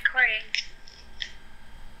 It's recording.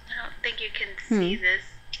 I don't think you can see this.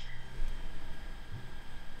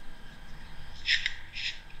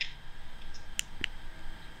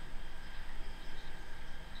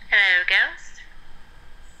 Hello, ghost.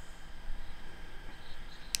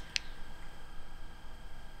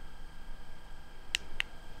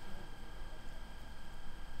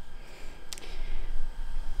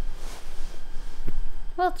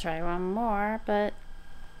 We'll try one more, but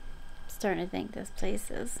I'm starting to think this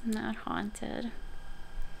place is not haunted.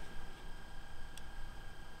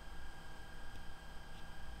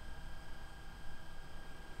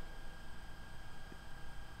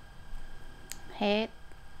 Hey,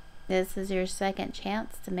 this is your second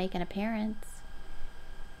chance to make an appearance.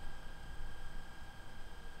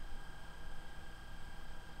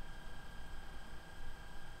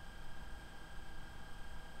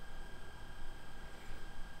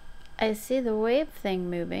 I see the wave thing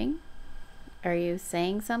moving. Are you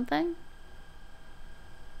saying something?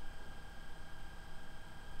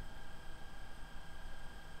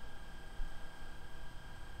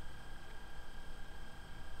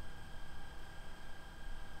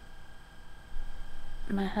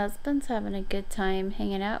 My husband's having a good time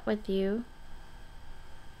hanging out with you.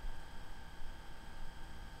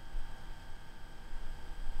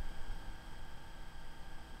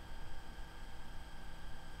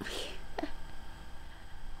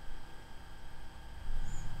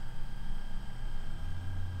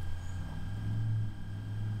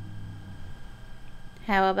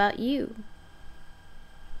 How about you?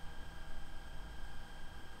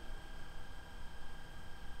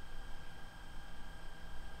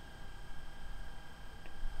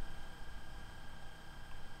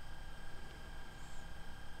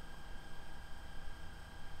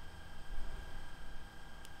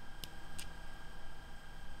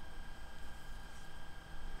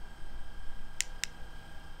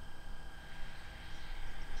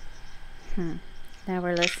 Now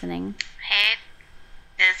we're listening. Hey,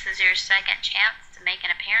 this is your second chance to make an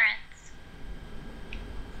appearance.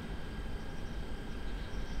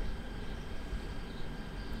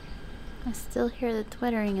 I still hear the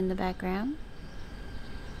twittering in the background.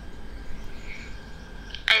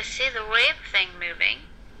 I see the wave thing moving.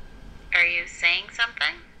 Are you saying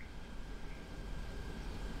something?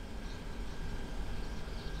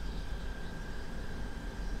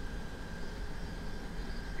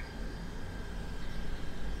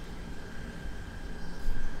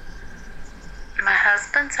 My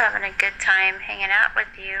husband's having a good time hanging out with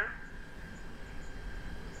you.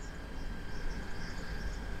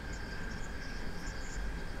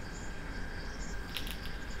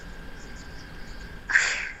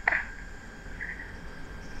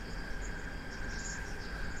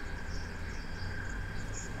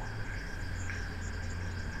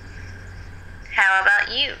 How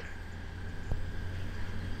about you?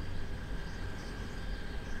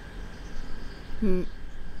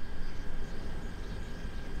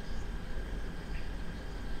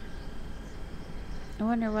 I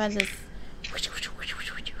wonder why this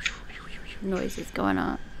noise is going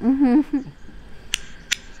on. Alright.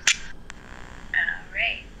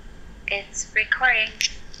 It's recording.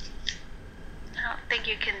 I don't think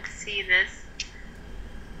you can see this.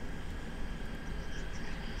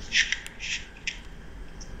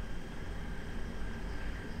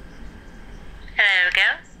 Hello,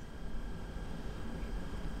 ghost.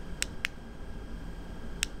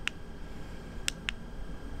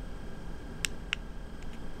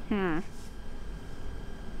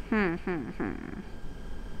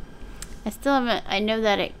 I still haven't, I know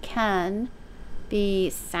that it can be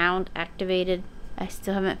sound activated. I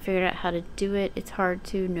still haven't figured out how to do it. It's hard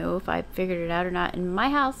to know if I figured it out or not in my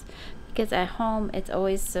house, because at home it's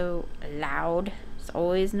always so loud. There's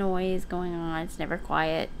always noise going on. It's never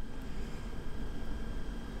quiet.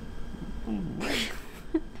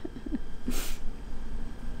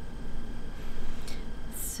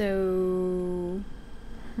 So,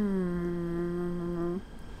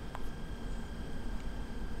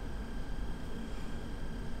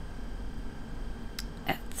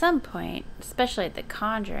 at some point, especially at the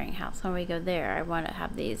Conjuring house, when we go there, I want to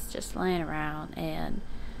have these just laying around and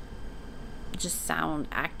just sound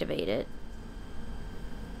activated.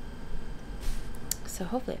 So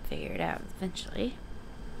hopefully I figure it out eventually.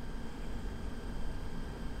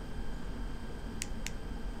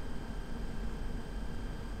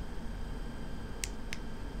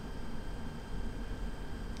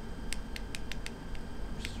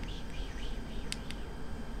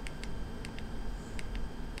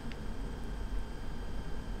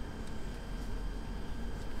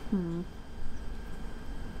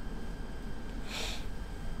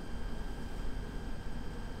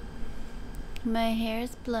 My hair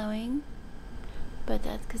is blowing, but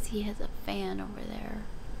that's because he has a fan over there.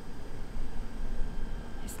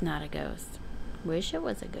 It's not a ghost. Wish it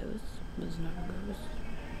was a ghost. It's not a ghost.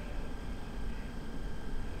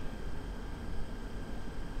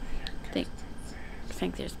 I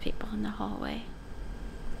think there's people in the hallway.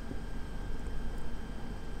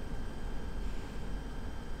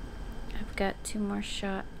 I've got 2 more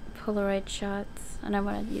Polaroid shots, and I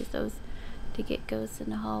want to use those to get ghosts in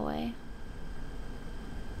the hallway.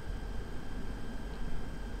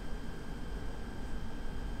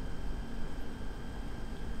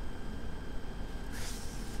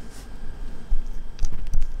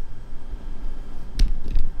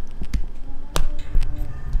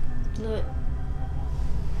 Look.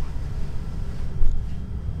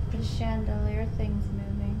 The chandelier thing's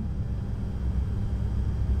moving.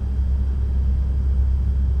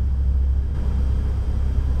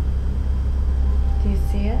 Do you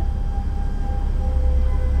see it?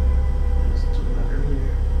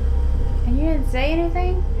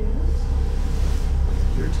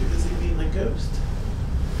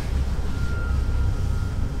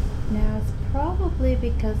 Now it's probably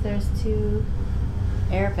because there's two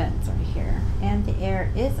air vents right here, and the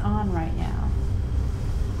air is on right now.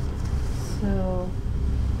 So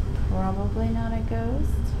probably not a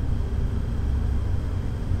ghost.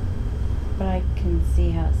 But I can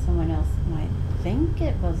see how someone else might think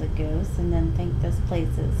it was a ghost and then think this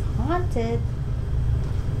place is haunted.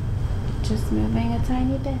 Just moving a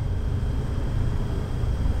tiny bit.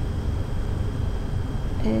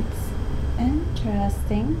 It's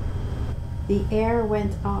interesting. The air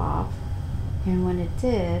went off, and when it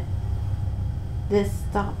did, this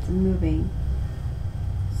stopped moving.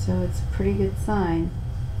 So it's a pretty good sign,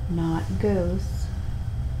 not ghosts,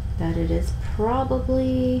 that it is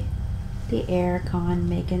probably the air con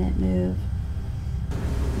making it move.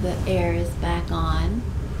 The air is back on,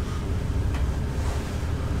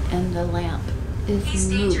 and the lamp is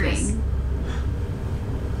moving.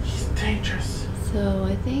 He's dangerous. So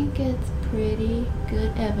I think it's pretty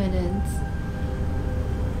good evidence.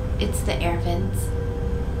 It's the air vents.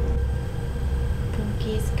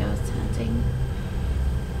 Spooky's ghost hunting.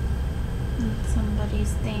 And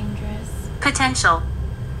somebody's dangerous. Potential.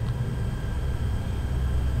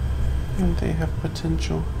 And they have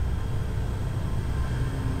potential.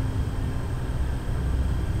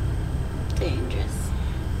 Dangerous.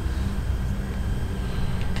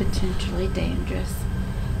 Potentially dangerous.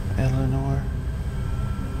 Eleanor.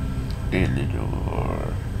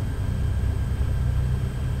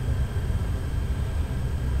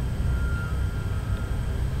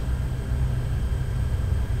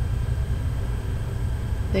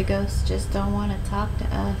 The ghosts just don't want to talk to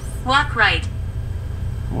us. Walk right.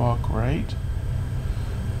 Walk right?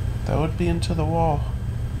 That would be into the wall.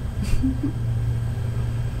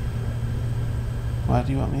 Why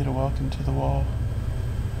do you want me to walk into the wall?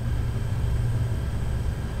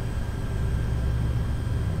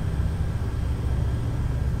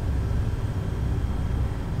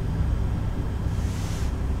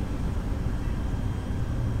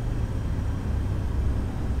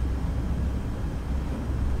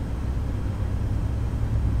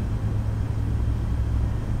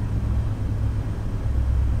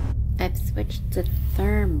 I've switched to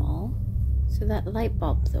thermal, so that light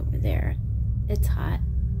bulb's over there. It's hot.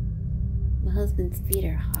 My husband's feet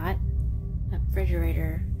are hot. That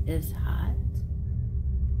refrigerator is hot.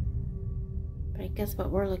 But I guess what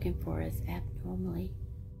we're looking for is abnormally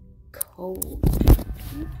cold.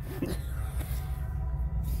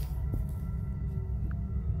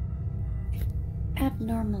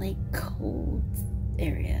 Abnormally cold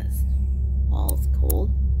areas. Walls cold.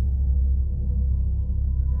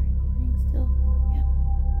 Recording still? Yep.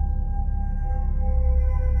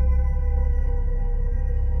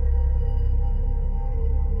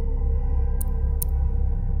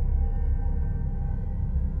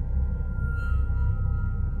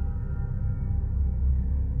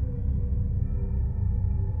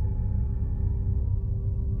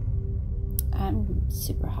 I'm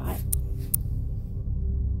super hot.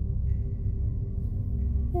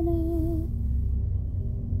 Ta-da.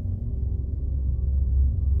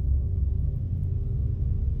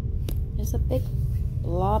 There's a big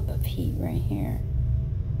blob of heat right here.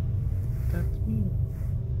 That's me.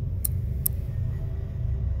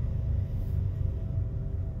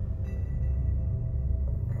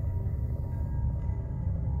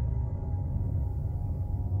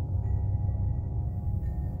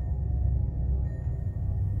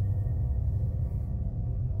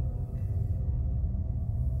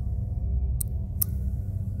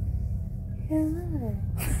 Hello.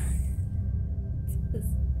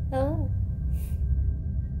 Hello.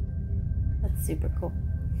 That's super cool.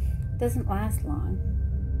 Doesn't last long.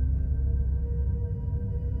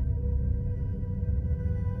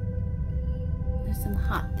 There's some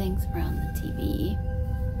hot things around the TV.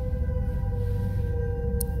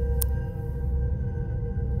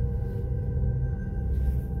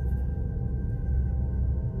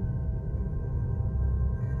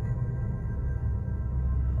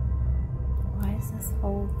 Why is this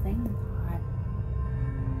whole thing hot?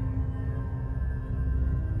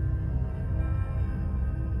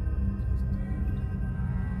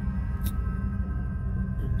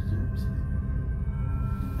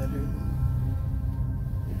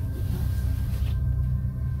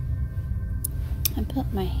 I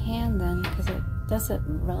put my hand in because it does it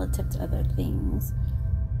relative to other things.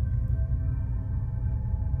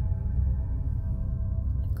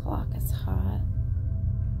 The clock is hot.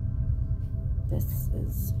 This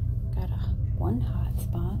is got one hot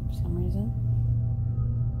spot for some reason.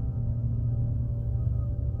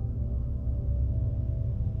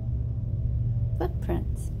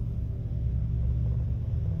 Footprints.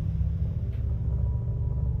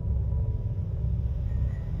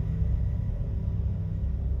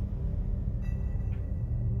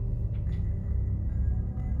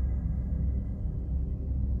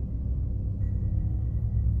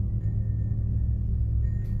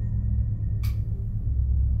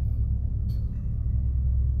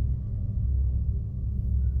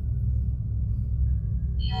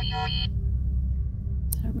 For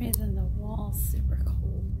some reason the wall's super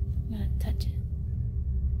cold. I'm gonna touch it.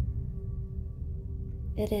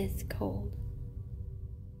 It is cold.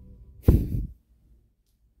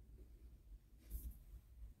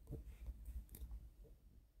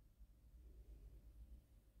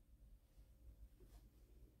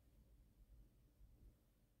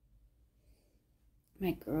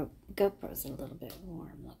 My GoPro's a little bit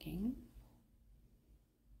warm looking.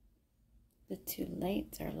 The two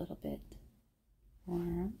lights are a little bit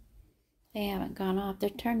warm. They haven't gone off. They're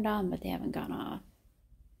turned on, but they haven't gone off.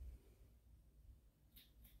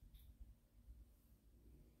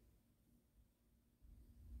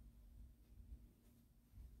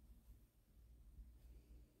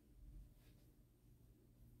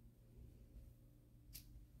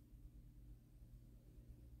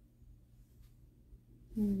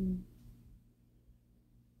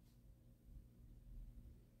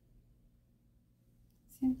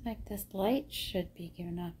 Seems like this light should be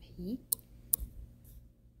giving off heat.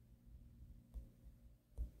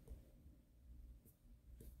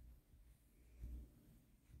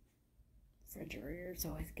 Refrigerators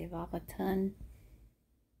always give off a ton.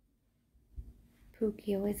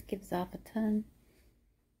 Pookie always gives off a ton.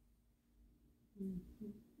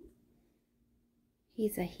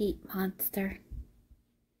 He's a heat monster.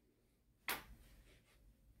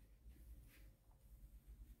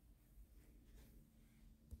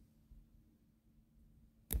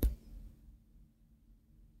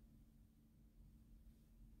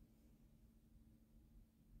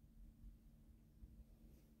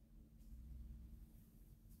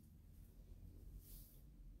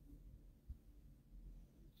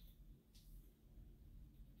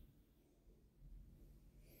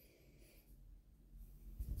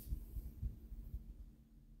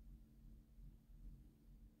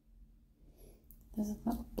 There's a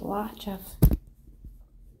little blotch of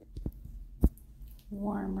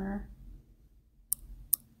warmer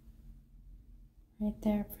right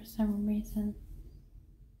there for some reason.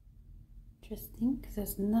 Interesting, because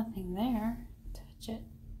there's nothing there. Touch it.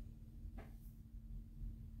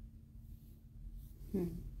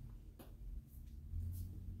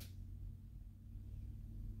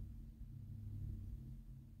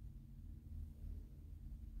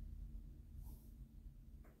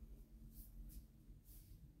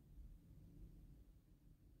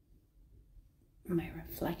 My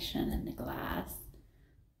reflection in the glass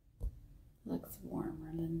looks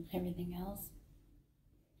warmer than everything else.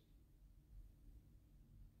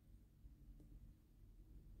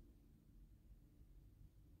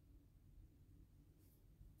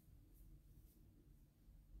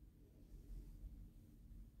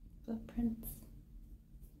 Footprints.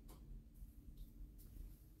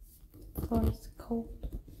 The floor is cold.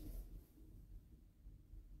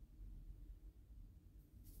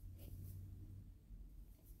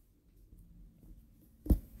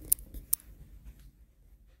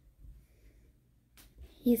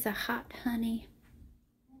 He's a hot honey.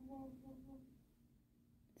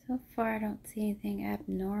 So far I don't see anything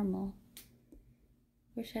abnormal.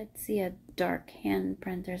 Wish I'd see a dark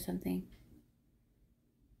handprint or something.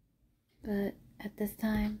 But at this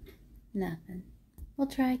time, nothing. We'll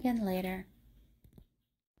try again later.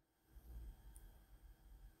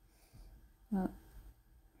 Well,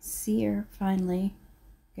 Seer finally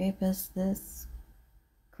gave us this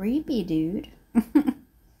creepy dude.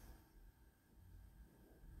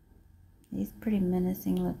 He's pretty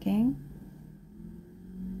menacing looking.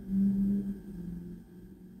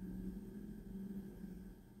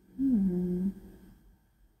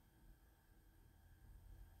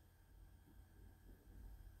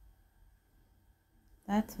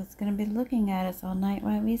 That's what's going to be looking at us all night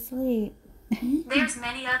while we sleep. There's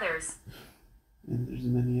many others. And there's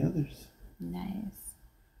many others. Nice.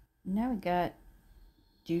 Now we got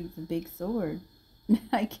dude with a big sword,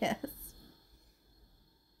 I guess.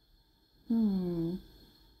 So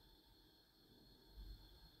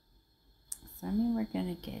I mean we're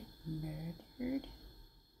gonna get murdered.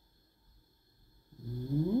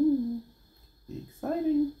 Be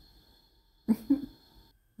exciting.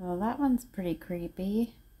 Well, that one's pretty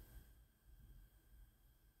creepy.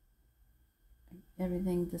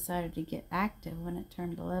 Everything decided to get active when it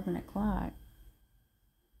turned 11 o'clock.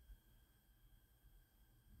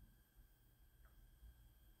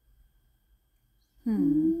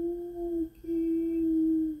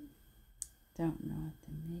 Don't know what to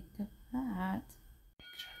make of that.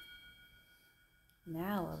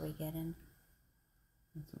 Now what are we getting?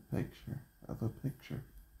 It's a picture of a picture.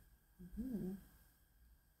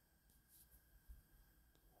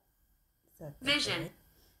 Vision.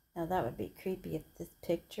 Now that would be creepy if this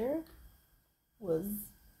picture was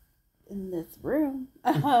in this room.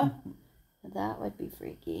 That would be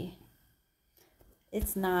freaky.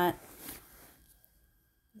 It's not.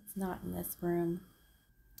 It's not in this room.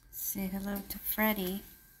 Say hello to Freddy.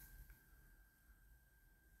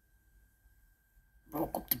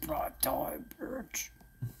 Welcome to prime time, bitch.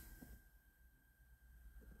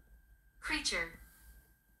 Creature.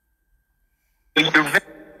 We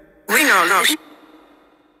know, no.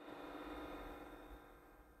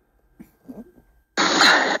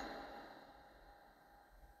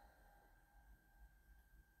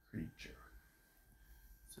 Creature.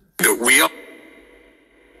 The wheel.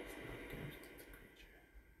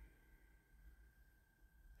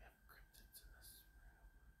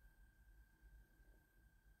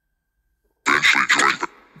 Eventually join the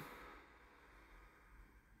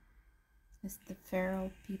It's the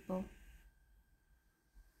feral people.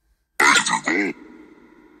 goal.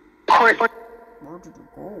 Where did you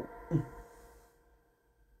go?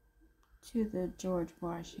 To the George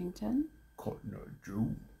Washington. Cornel Joe.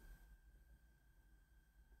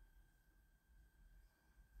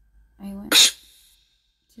 I went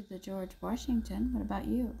to the George Washington. What about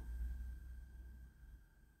you?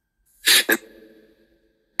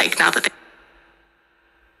 Like now that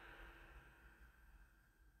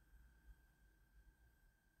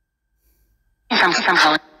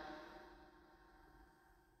somehow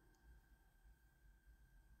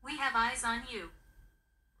We have eyes on you.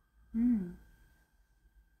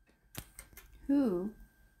 Who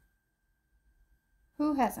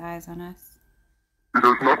has eyes on us?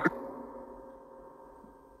 there's nothing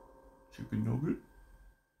Chicken nugget.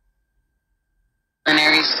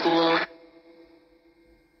 culinary school.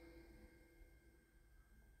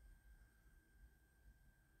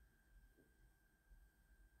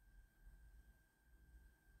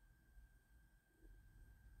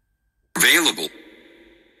 Available.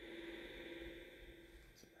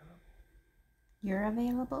 You're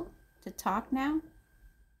available to talk now?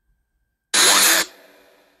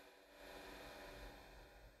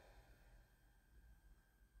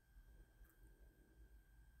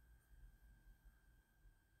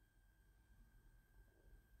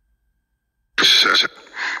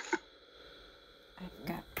 I've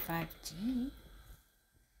got 5G.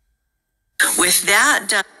 With that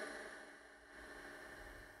done.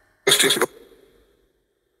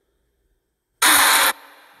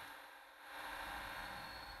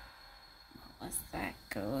 What's that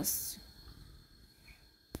ghost?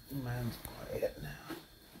 Man's quiet now.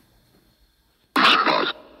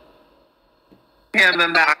 Yeah,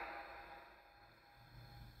 then back.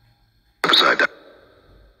 Upside down.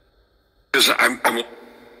 Because I'm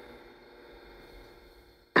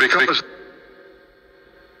because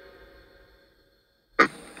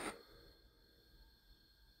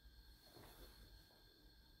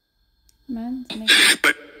Mine's making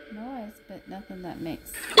noise, but nothing that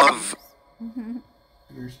makes of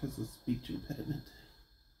Yours has a speech impediment.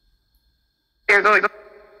 you're going.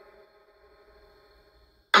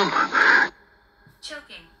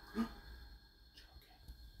 Choking.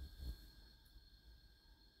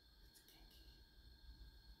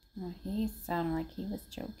 Oh, he sounded like he was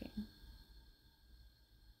choking.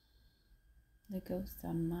 The ghost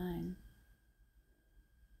on mine.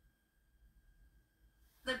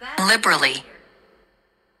 The bad Liberally.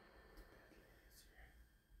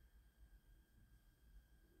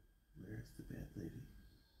 Where's the bad lady?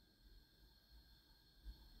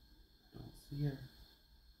 I don't see her.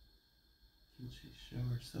 Can she show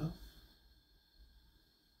herself?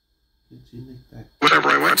 Did she make that? Whatever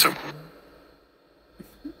I went to.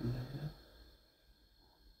 Yeah.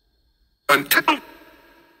 Until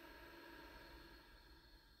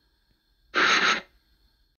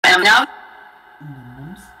I am now.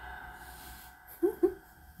 Num-nums?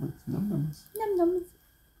 What's num-nums? Num-nums.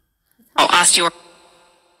 I'll ask you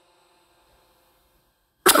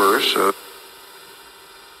first.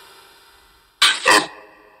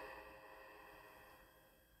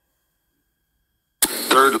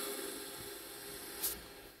 Third.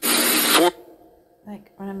 Fourth.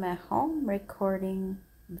 Like when I'm at home recording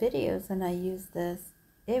videos and I use this,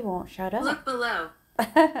 it won't shut up. Look below.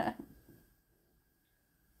 But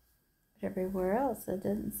everywhere else, it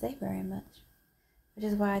doesn't say very much. Which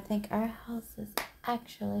is why I think our house is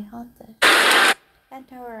actually haunted. And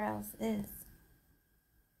nowhere else is.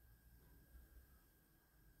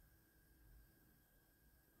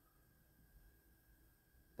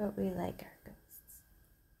 But we like our ghosts.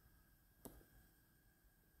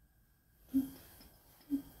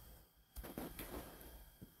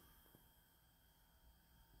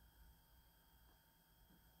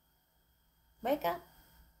 Wake up.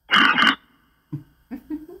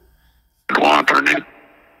 Lantern.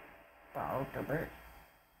 Dr. Bert.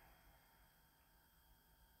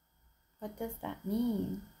 What does that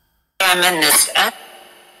mean? I'm in this. Don't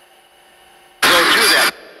do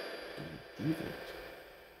that. Do that.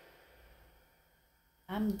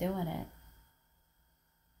 I'm doing it.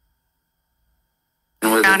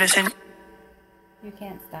 Found us in You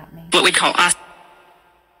can't stop me. what we call us.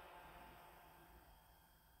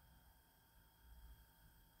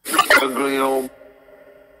 Ugly old.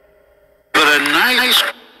 But a nice.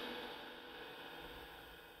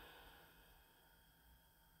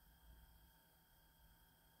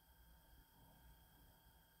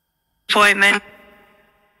 Appointment.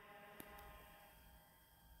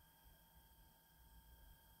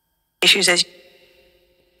 Issues as.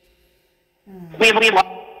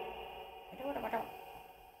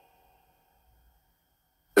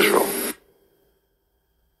 Israel.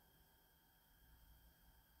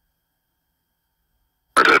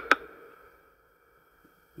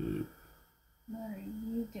 What are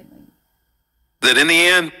you doing? That in the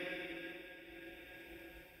end.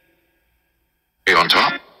 You on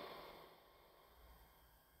top?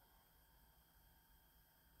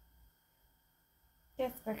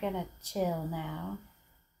 Guess we're gonna chill now.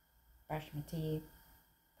 Brush my teeth.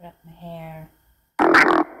 Put up my hair.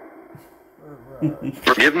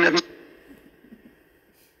 Forgiveness.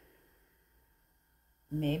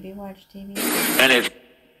 Maybe watch TV. And if.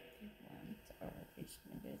 Or fish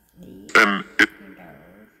me to sleep.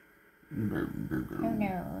 Who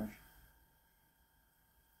knows?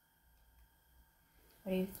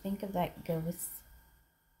 What do you think of that ghost?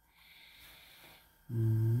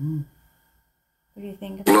 What do you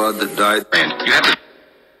think of Blood that died. Man, you have to.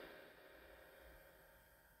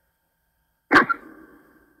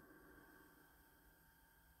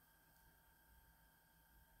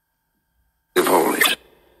 Give holy.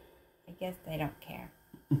 I guess they don't care.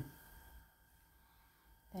 They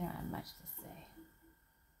don't have much to say.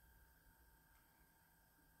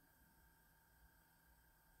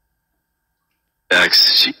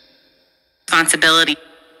 Responsibility.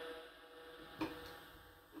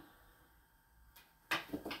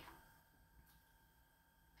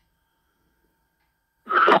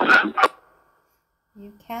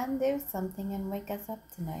 You can do something and wake us up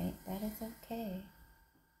tonight. That is okay.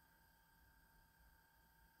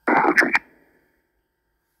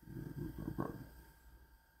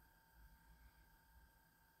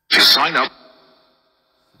 You sign up.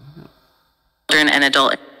 Children and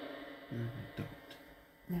adult.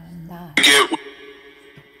 No, I'm not.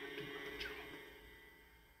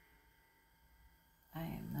 I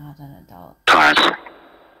am not an adult.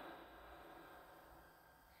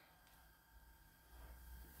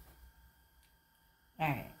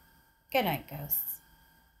 Alright. Good night, ghosts.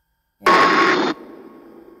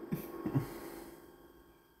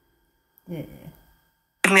 Yeah.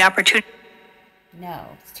 Give me the opportunity.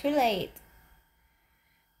 No, it's too late.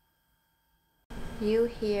 You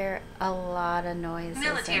hear a lot of noises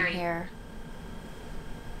Military. in here.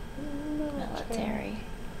 Military.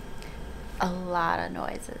 A lot of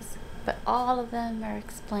noises, but all of them are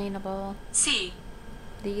explainable. C.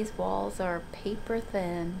 These walls are paper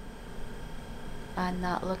thin. I'm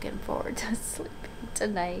not looking forward to sleeping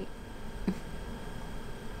tonight.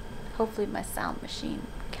 Hopefully my sound machine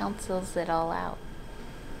cancels it all out.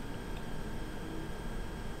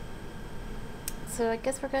 So I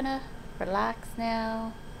guess we're gonna relax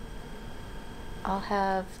now. I'll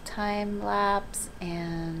have time lapse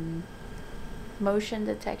and motion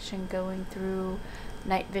detection going through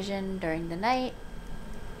night vision during the night.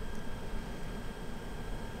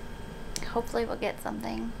 Hopefully we'll get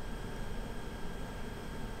something.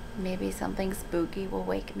 Maybe something spooky will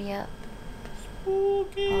wake me up.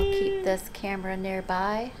 Spooky. I'll keep this camera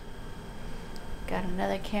nearby. Got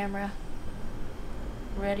another camera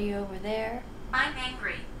ready over there. I'm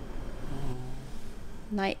angry.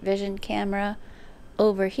 Night vision camera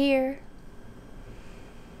over here.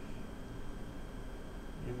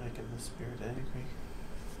 You're making the spirit angry.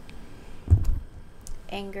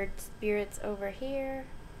 Angered spirits over here.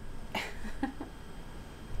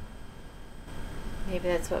 Maybe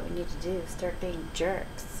that's what we need to do. Start being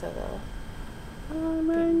jerks so they'll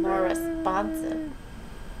be more responsive.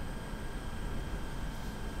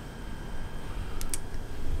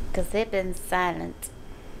 Because they've been silent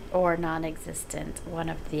or non-existent, one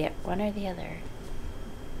or the other.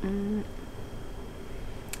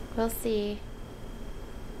 We'll see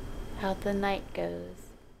how the night goes.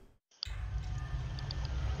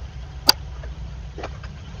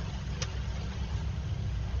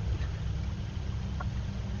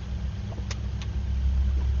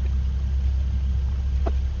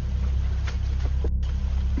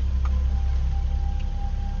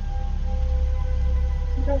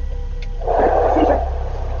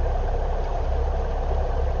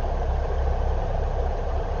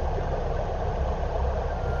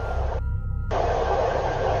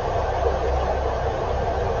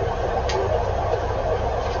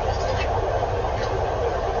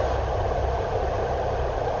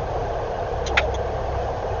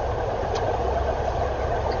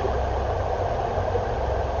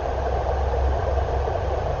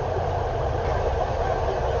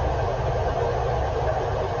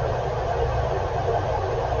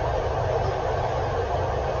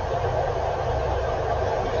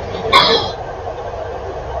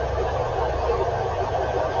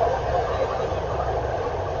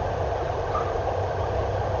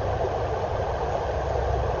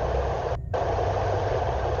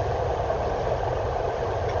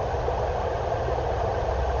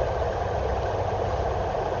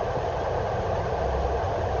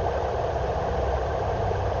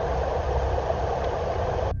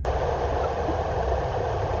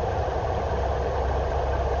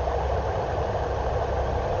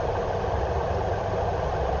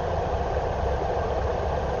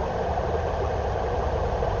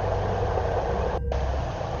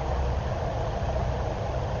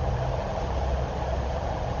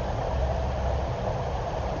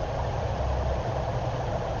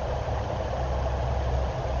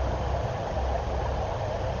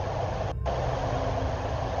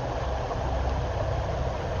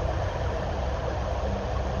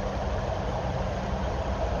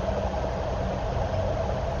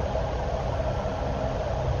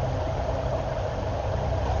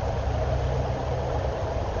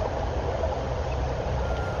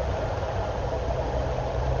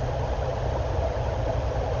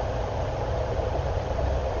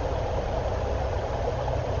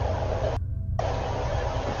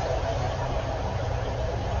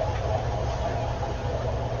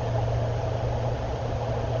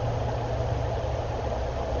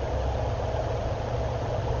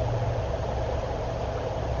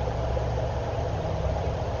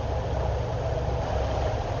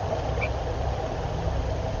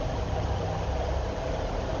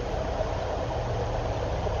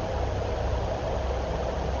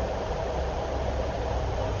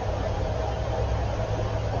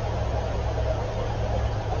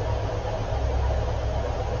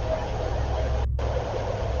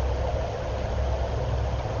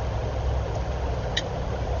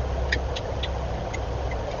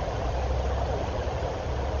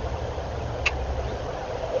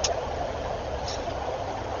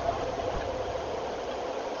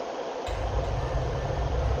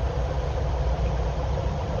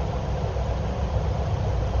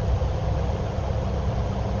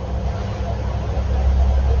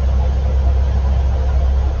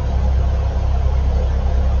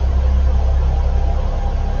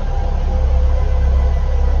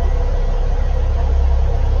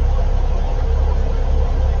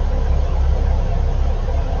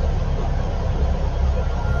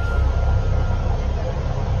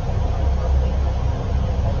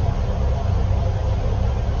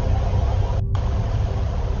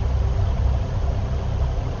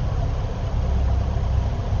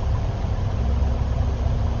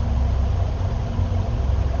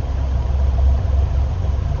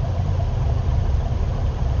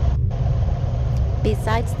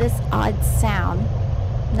 Besides this odd sound,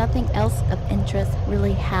 nothing else of interest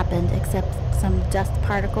really happened except some dust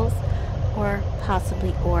particles, or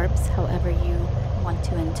possibly orbs, however you want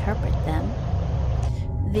to interpret them.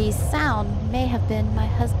 The sound may have been my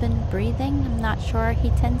husband breathing. I'm not sure. He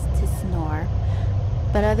tends to snore.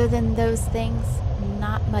 But other than those things,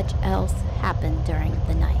 not much else happened during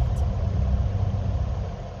the night.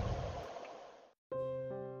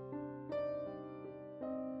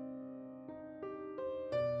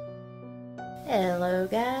 Hello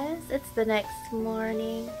guys, it's the next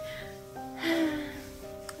morning.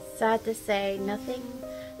 Sad to say, nothing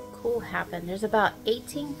cool happened. There's about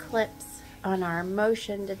 18 clips on our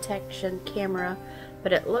motion detection camera,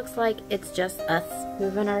 but it looks like it's just us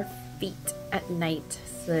moving our feet at night,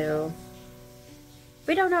 so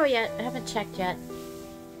we don't know yet. I haven't checked yet.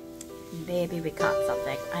 Maybe we caught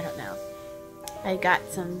something, I don't know. I got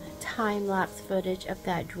some time-lapse footage of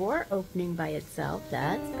that drawer opening by itself.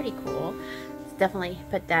 That's pretty cool. Let's definitely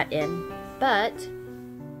put that in. But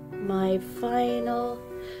my final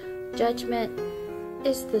judgment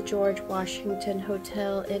is the George Washington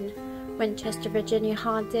Hotel in Winchester, Virginia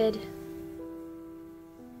haunted?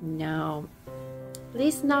 No. At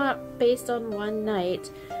least not based on one night.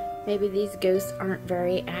 Maybe these ghosts aren't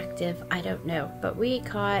very active. I don't know. But we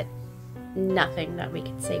caught nothing that we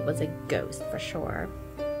could say was a ghost for sure.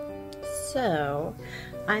 So,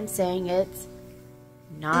 I'm saying it's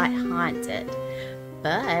not haunted.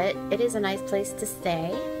 But it is a nice place to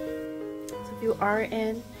stay. So if you are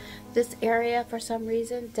in this area for some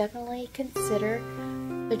reason, definitely consider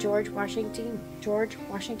the George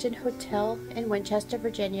Washington Hotel in Winchester,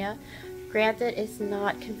 Virginia. Granted, it's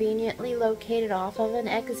not conveniently located off of an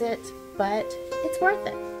exit, but it's worth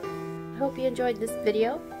it. I hope you enjoyed this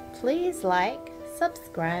video. Please like,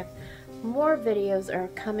 subscribe. More videos are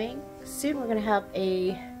coming. Soon we're going to have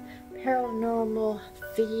a paranormal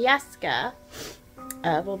fiesta.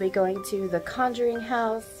 We'll be going to the Conjuring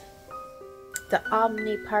House, the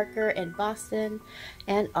Omni Parker in Boston,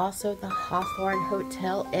 and also the Hawthorne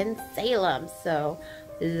Hotel in Salem. So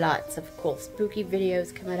lots of cool spooky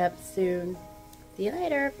videos coming up soon. See you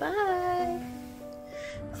later. Bye.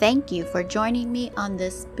 Thank you for joining me on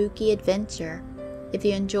this spooky adventure. If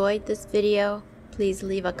you enjoyed this video, please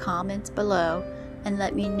leave a comment below and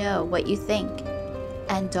let me know what you think.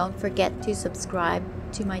 And don't forget to subscribe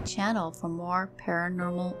to my channel for more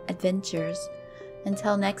paranormal adventures.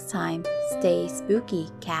 Until next time, stay spooky,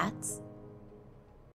 cats.